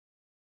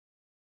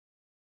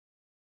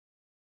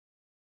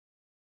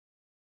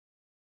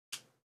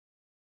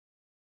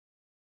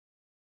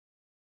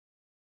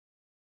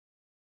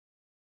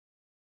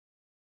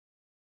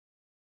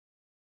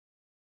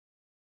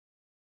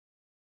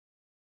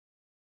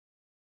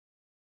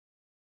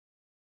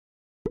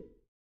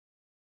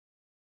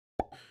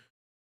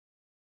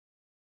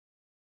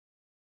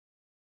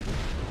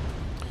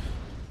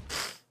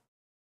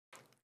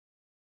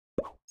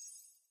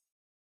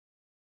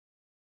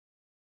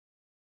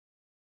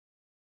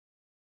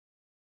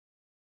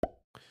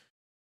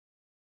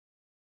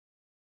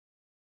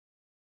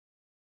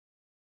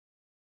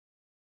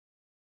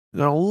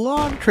 Got a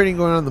lot of trading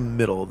going on in the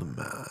middle of the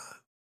map.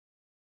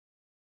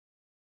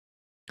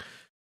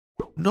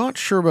 Not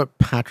sure about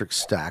Patrick's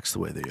stacks the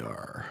way they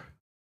are.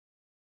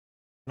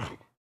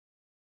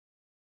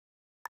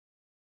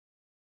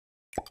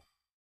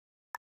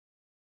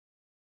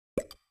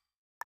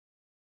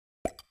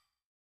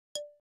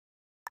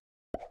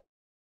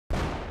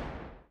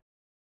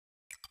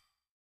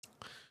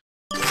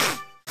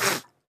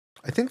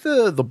 I think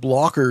the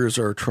blockers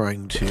are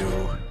trying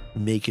to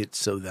make it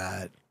so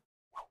that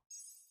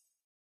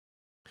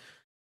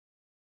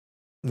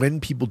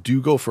when people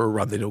do go for a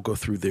run, they don't go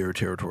through their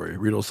territory.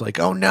 Riddle's like,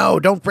 oh no,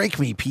 don't break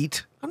me,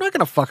 Pete. I'm not going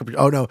to fuck up.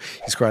 Oh no,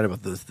 he's crying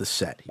about the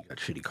set. He got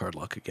shitty card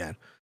luck again.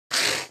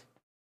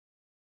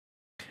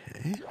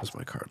 Okay, how's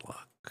my card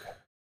luck?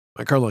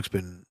 My card luck's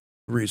been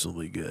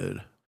reasonably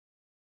good.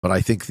 But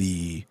I think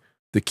the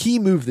key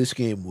move this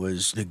game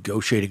was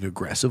negotiating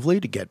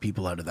aggressively to get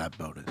people out of that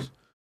bonus.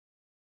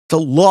 It's a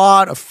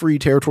lot of free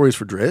territories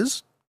for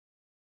Driz.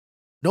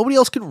 Nobody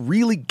else can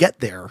really get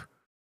there.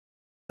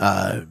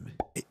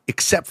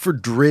 Except for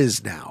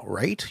Driz now,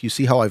 right? You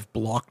see how I've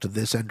blocked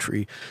this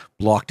entry,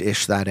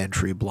 blocked-ish that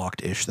entry,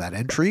 blocked-ish that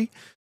entry.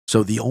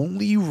 So the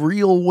only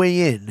real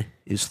way in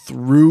is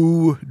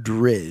through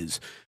Driz.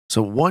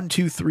 So 1,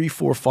 2, 3,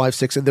 4, 5,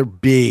 6, and they're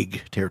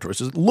big territories.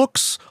 So it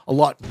looks a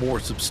lot more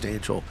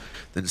substantial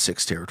than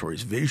 6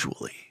 territories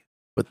visually.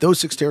 But those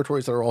 6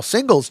 territories that are all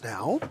singles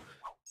now,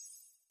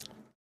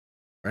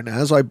 and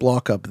as I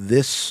block up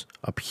this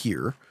up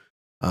here,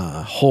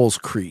 Halls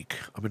Creek,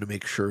 I'm going to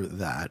make sure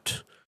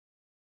that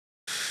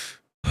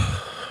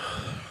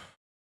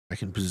I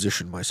can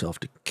position myself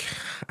to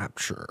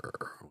capture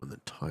when the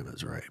time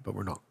is right, but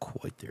we're not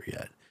quite there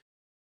yet.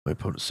 My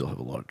opponents still have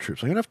a lot of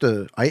troops. I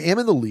am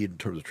in the lead in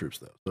terms of troops,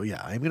 though. So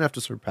yeah, I'm going to have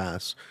to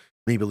surpass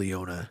maybe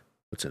Leona,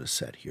 what's in a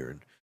set here,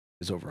 and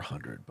is over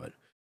 100. But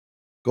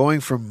going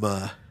from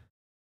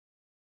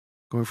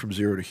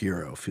 0 to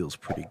hero feels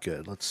pretty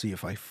good. Let's see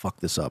if I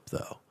fuck this up,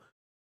 though.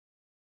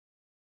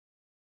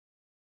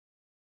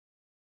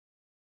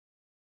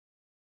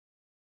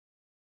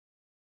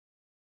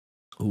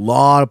 A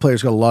lot of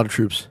players got a lot of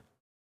troops.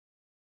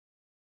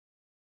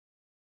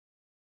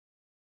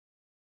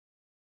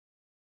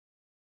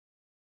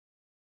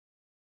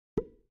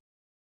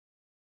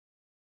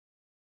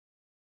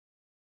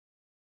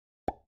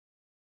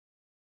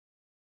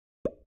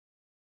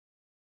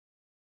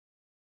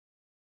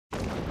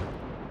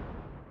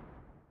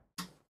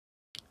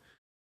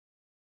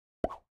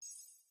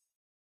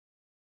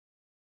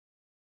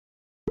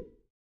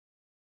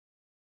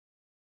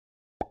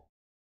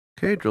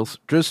 Okay, Drill's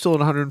still at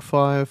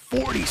 105.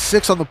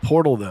 46 on the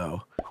portal,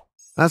 though.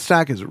 That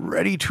stack is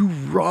ready to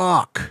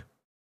rock.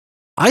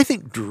 I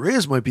think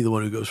Driz might be the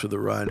one who goes for the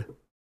run.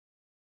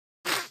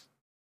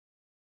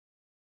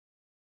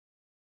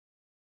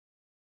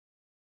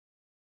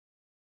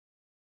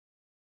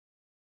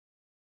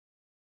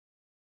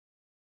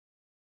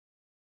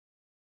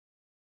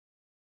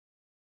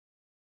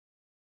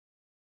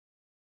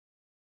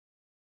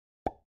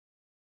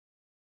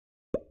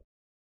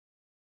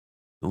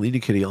 Lena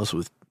Kitty also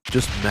with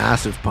just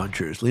massive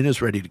punchers.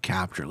 Lena's ready to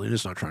capture.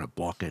 Lena's not trying to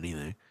block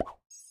anything.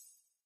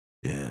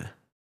 Yeah.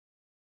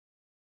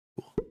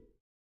 Cool.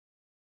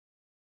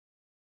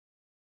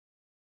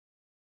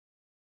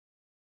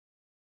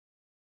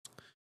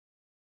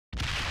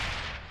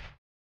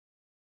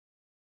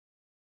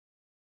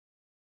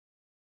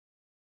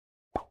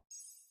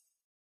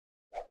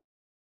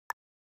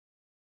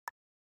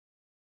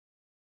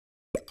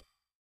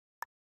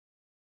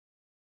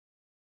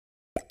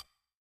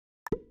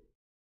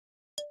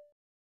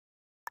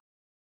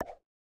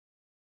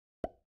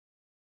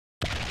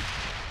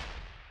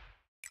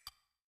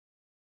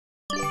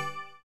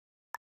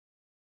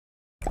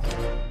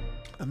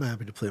 I'm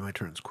happy to play my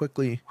turns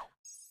quickly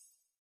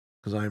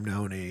because I am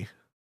now in a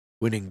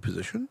winning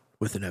position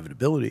with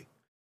inevitability.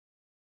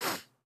 But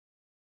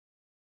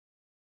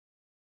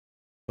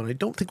I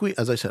don't think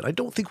as I said, I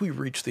don't think we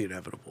reached the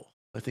inevitable.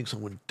 I think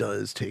someone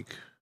does take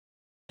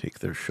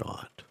their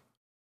shot.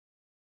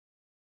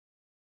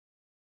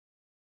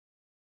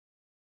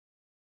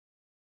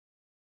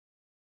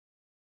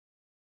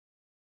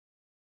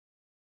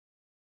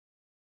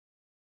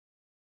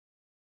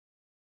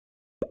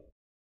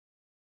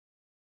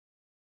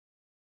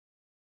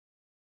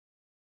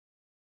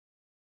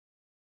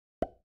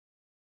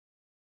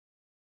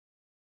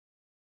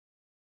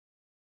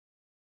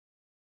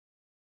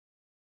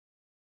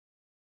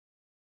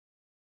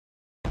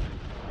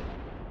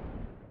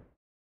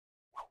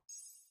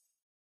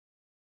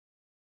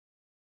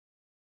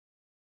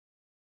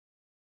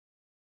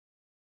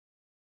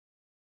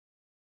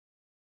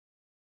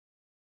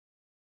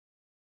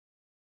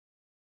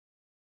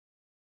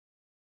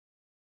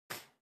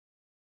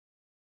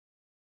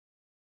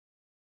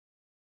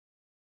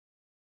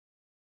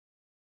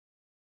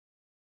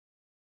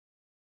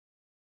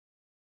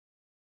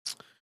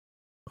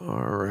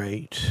 All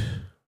right.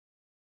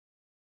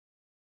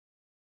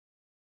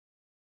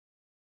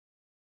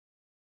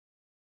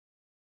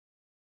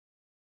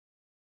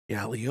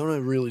 Yeah,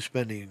 Leona really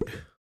spending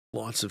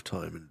lots of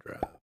time in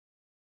draft.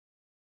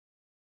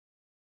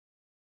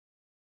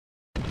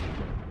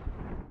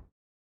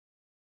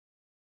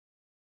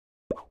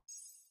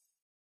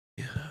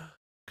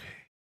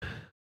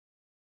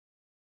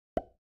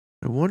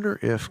 wonder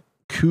if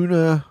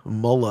Kuna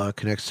Mulla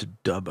connects to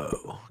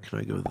Dubbo. Can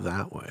I go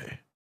that way?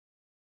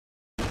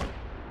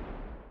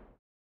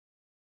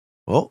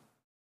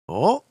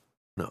 Oh,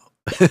 no.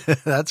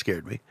 That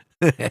scared me.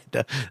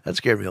 That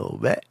scared me a little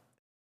bit.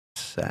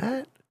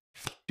 Set?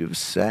 Do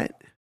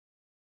set?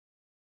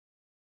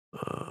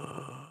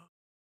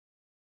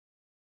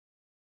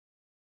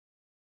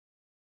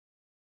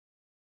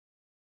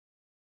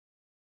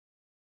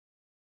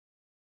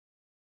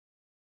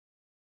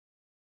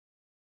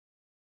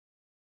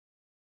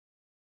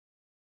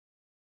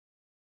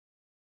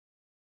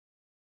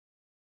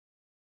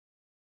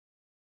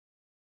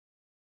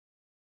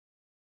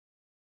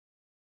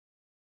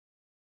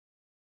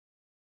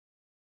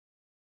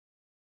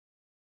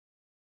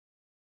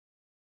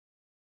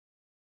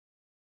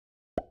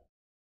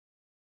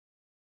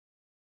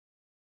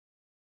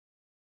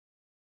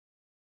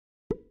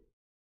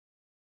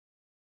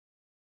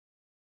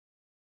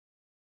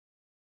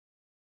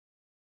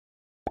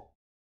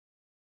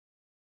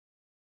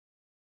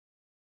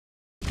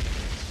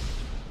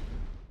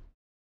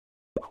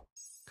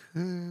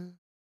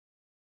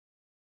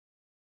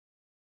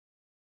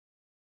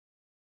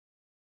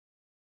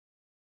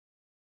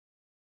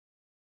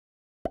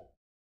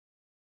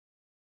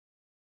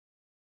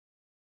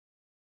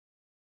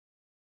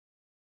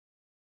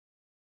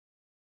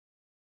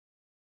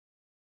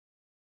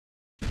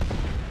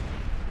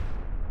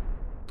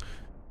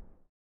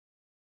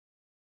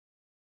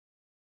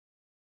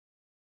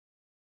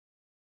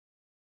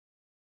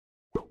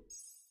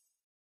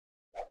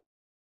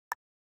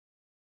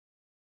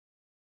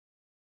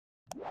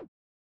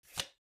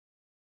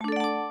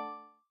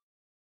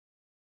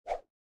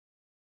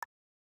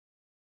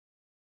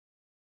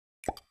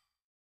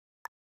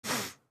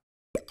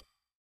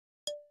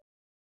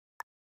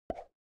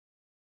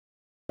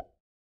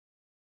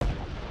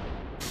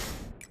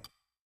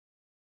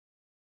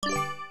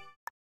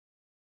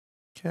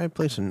 Okay, I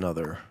place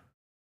another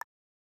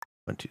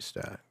 20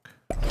 stack.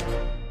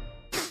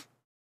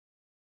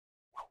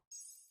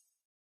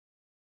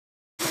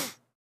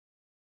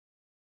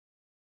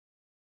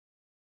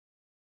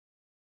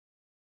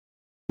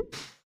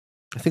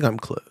 I think I'm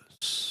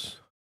close.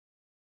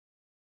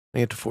 I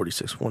get to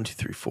 46. 1, 2,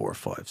 3, 4,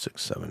 5,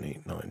 6, 7,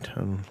 8, 9,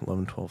 10,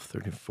 11, 12,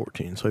 13,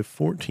 14. So I have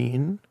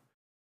 14.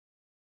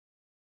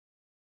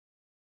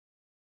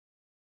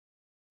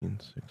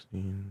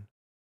 16.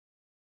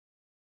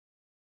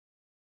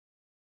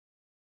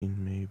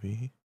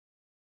 Maybe.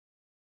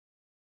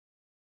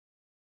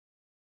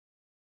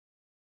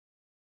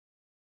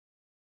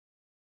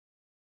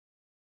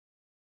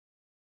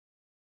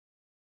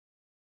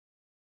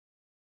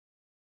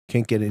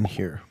 Can't get in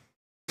here.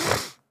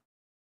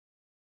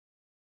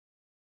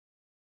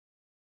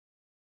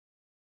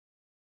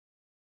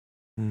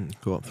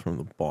 Go up from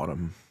the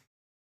bottom.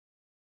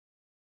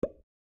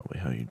 Probably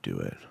how you do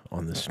it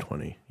on this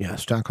 20. Yeah,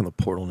 stack on the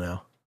portal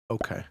now.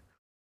 Okay.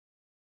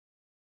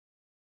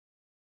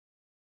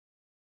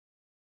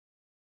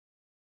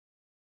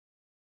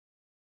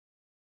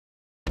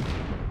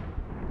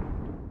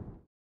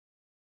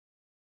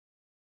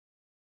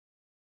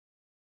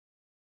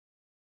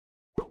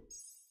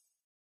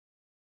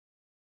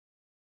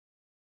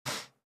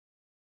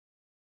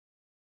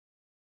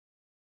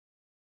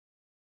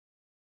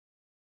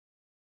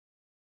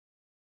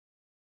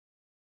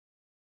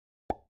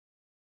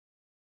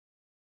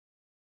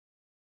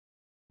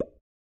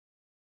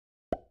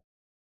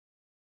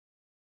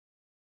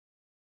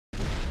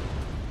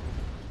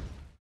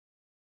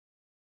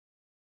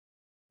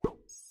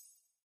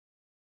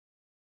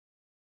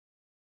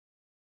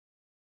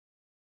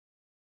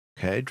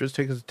 Okay, just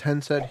take us a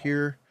 10 set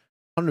here.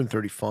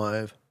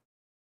 135.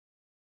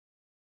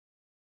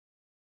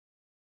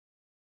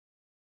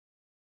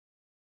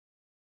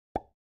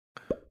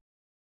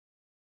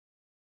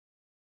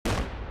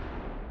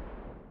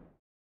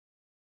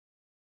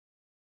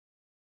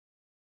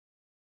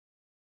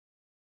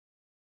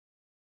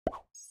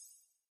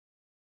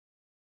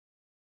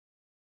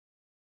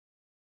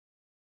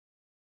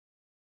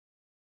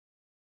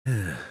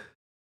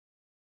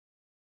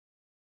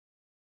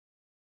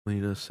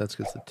 Lena sets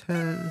gets the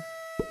 10.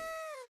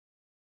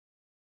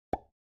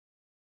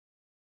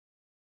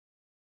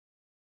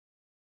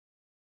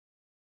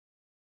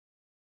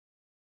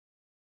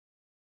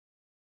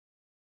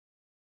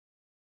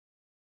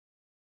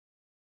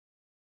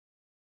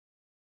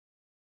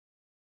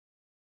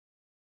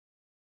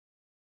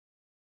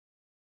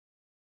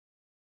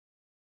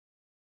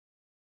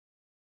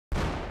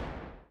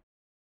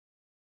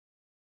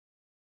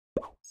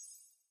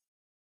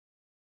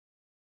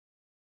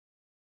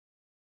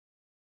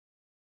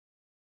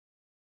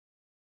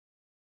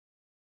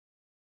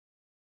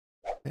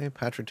 Okay,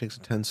 Patrick takes a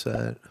 10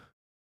 set.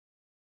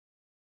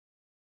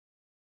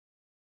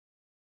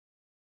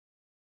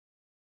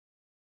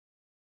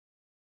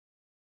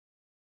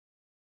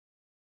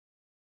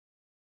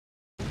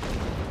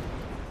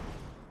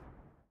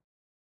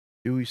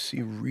 Do we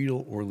see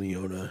Riedel or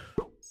Leona?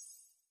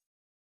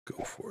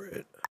 Go for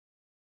it.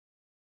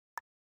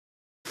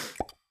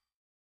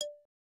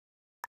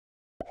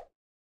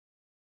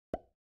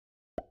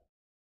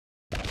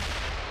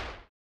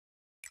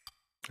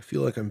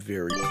 feel like I'm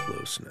very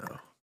close now.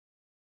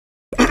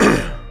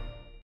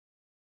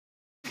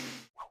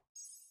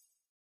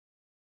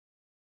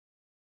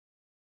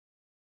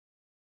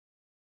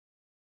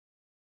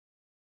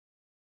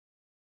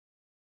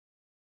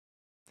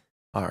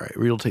 All right,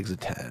 Riedel takes a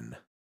 10.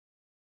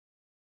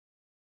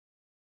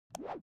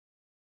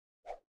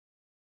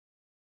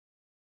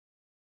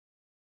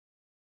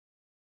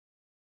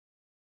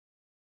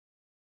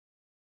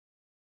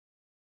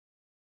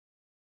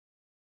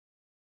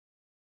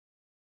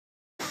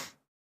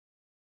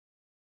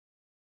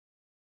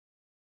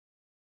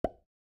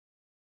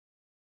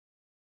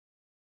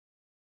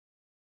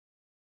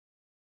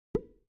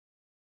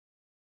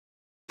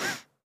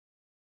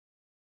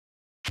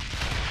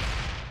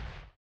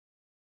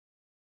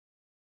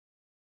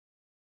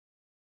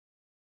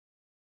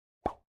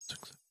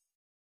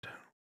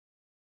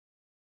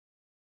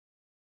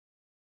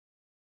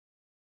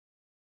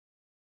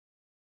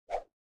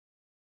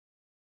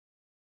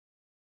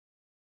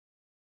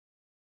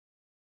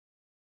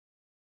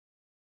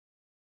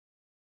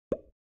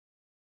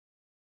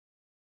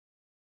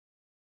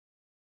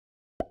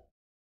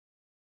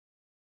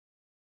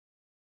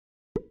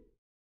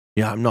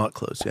 Yeah, I'm not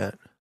close yet.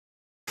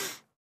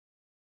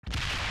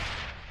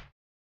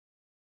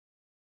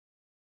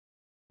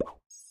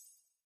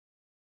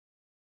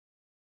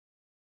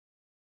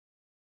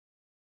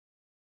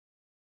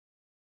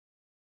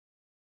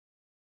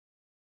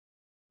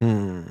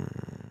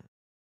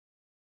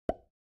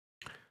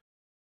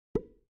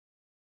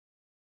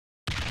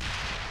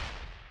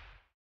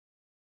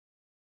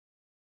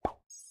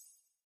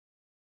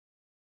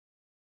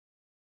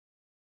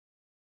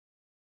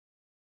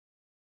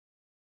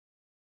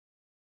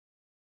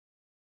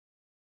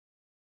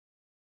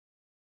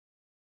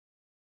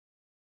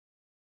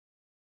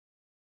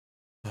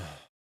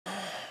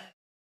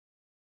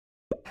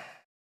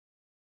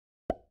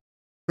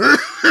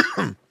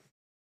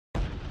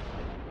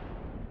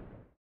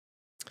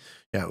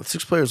 Yeah, with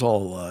 6 players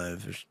all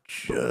alive, there's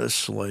just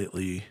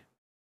slightly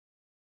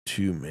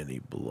too many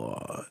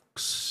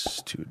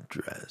blocks to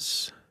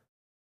address.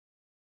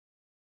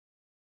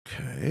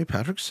 Okay,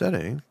 Patrick's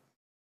setting.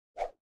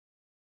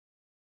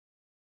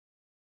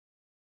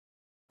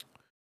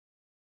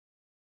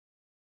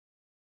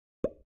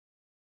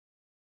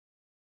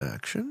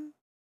 Action.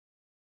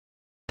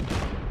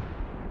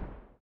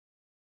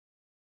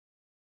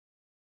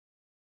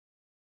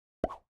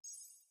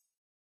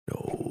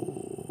 No.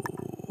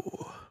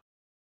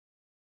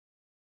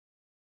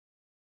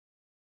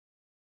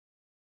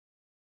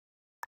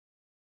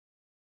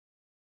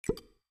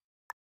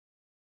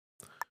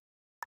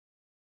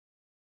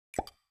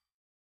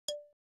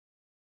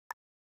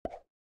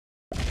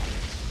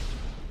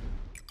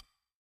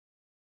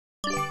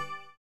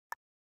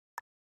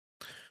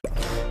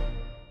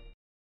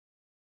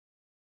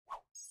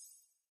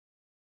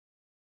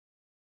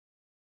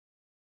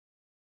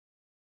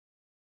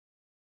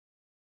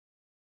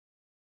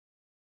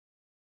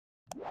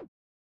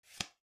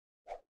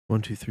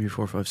 One, 2, 3,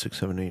 4, 5, 6,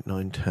 7, 8,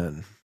 9,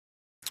 10.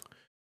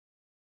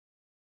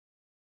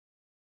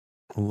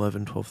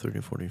 11, 12,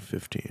 13, 14,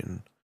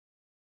 15.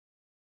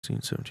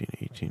 16, 17,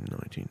 18,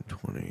 19,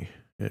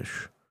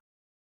 20-ish.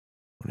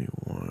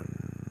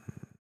 21,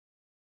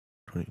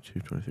 22,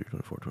 23,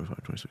 24,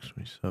 25, 26,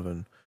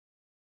 27.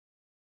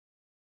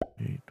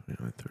 28,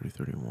 29, 30,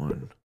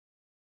 31.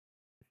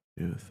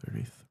 32,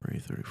 33,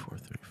 34,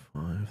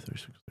 35,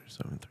 36,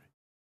 37, 30.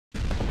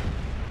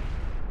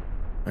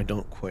 I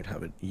don't quite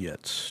have it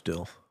yet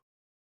still.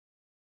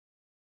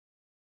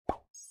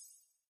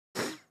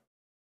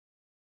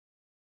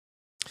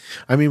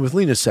 I mean, with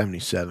Lena's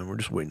 77, we're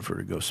just waiting for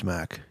her to go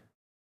smack.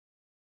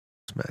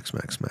 Smack,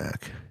 smack,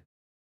 smack.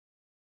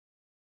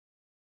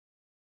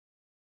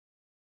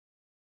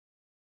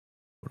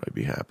 Would I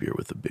be happier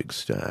with a big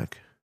stack?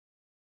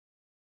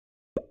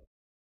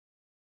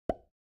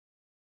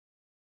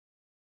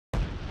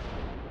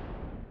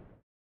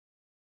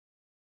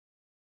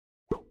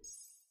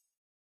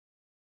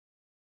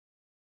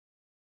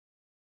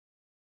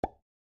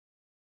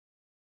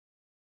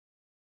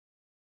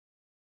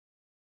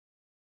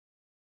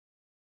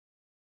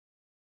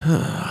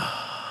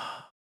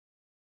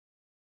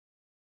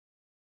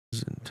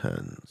 This is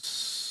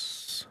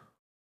intense.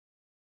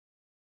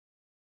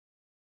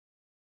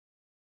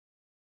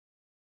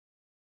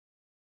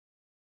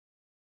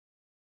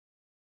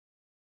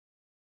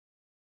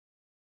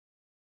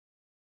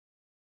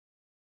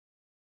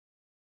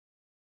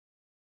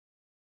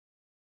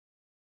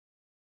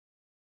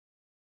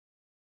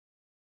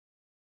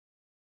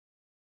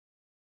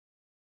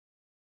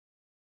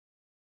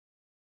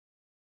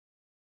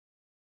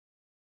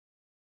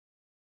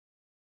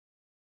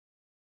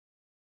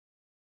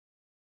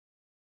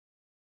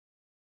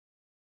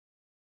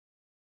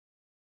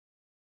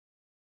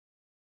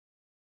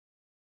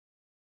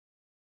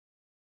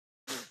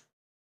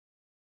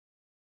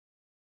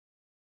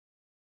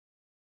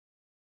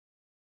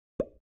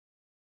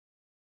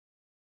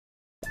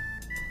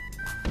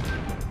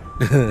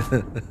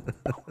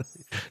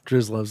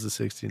 Driz loves the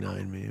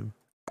 69 meme.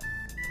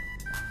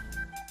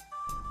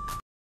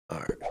 All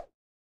right.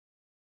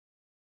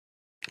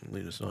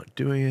 Lena's not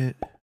doing it.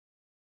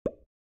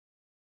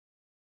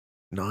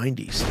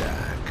 90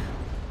 stack.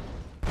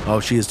 Oh,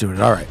 she is doing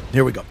it. All right,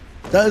 here we go.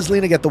 Does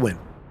Lena get the win?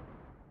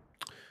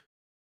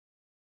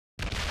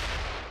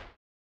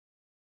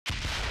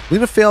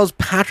 Lena fails.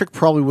 Patrick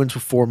probably wins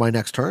before my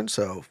next turn,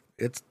 so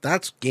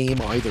that's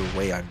game either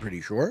way, I'm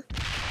pretty sure.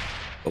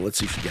 But let's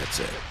see if she gets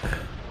it.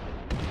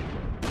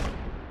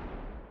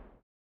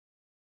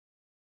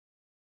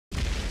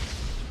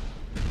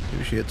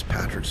 Maybe she hits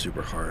Patrick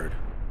super hard.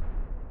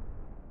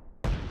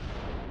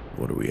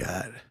 What are we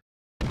at?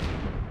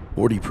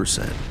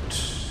 40%.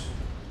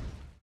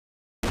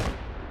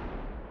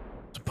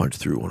 Let's punch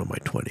through one of my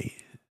 20.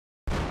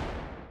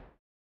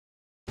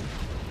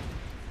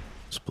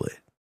 Split.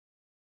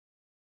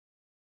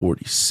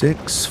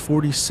 46,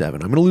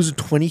 47. I'm going to lose a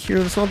 20 here.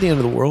 That's not the end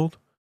of the world.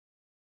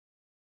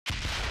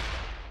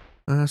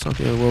 That's not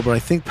the end of the world, but I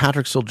think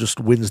Patrick still just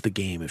wins the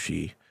game if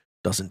she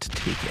doesn't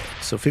take it.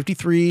 So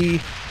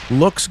 53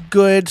 looks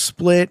good.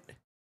 Split.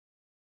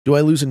 Do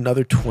I lose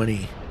another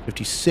 20?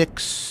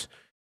 56.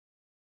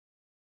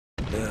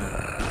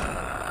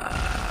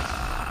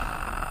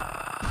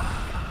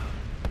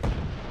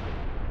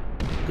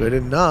 Good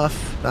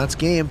enough. That's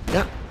game.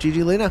 Yeah.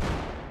 GG Lena.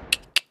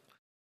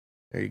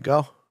 There you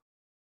go.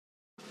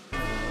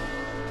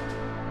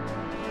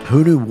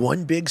 Who knew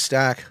one big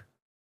stack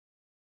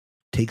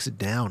takes it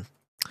down?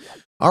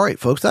 All right,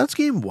 folks. That's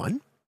game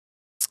one.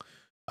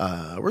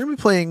 We're going to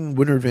be playing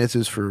winner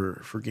advances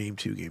for game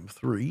 2, game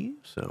 3.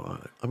 So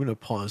I'm going to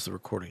pause the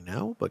recording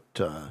now, but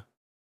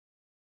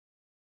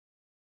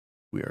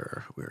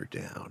we're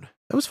down.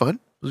 That was fun.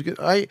 It was good.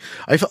 I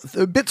felt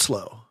a bit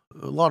slow.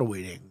 A lot of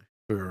waiting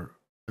for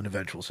an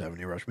eventual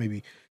 70 rush.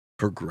 Maybe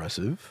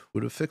progressive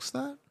would have fixed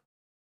that.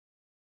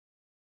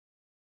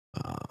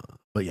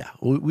 But yeah,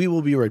 we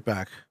will be right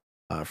back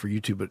for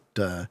YouTube.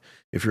 But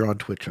if you're on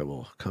Twitch, I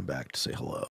will come back to say hello.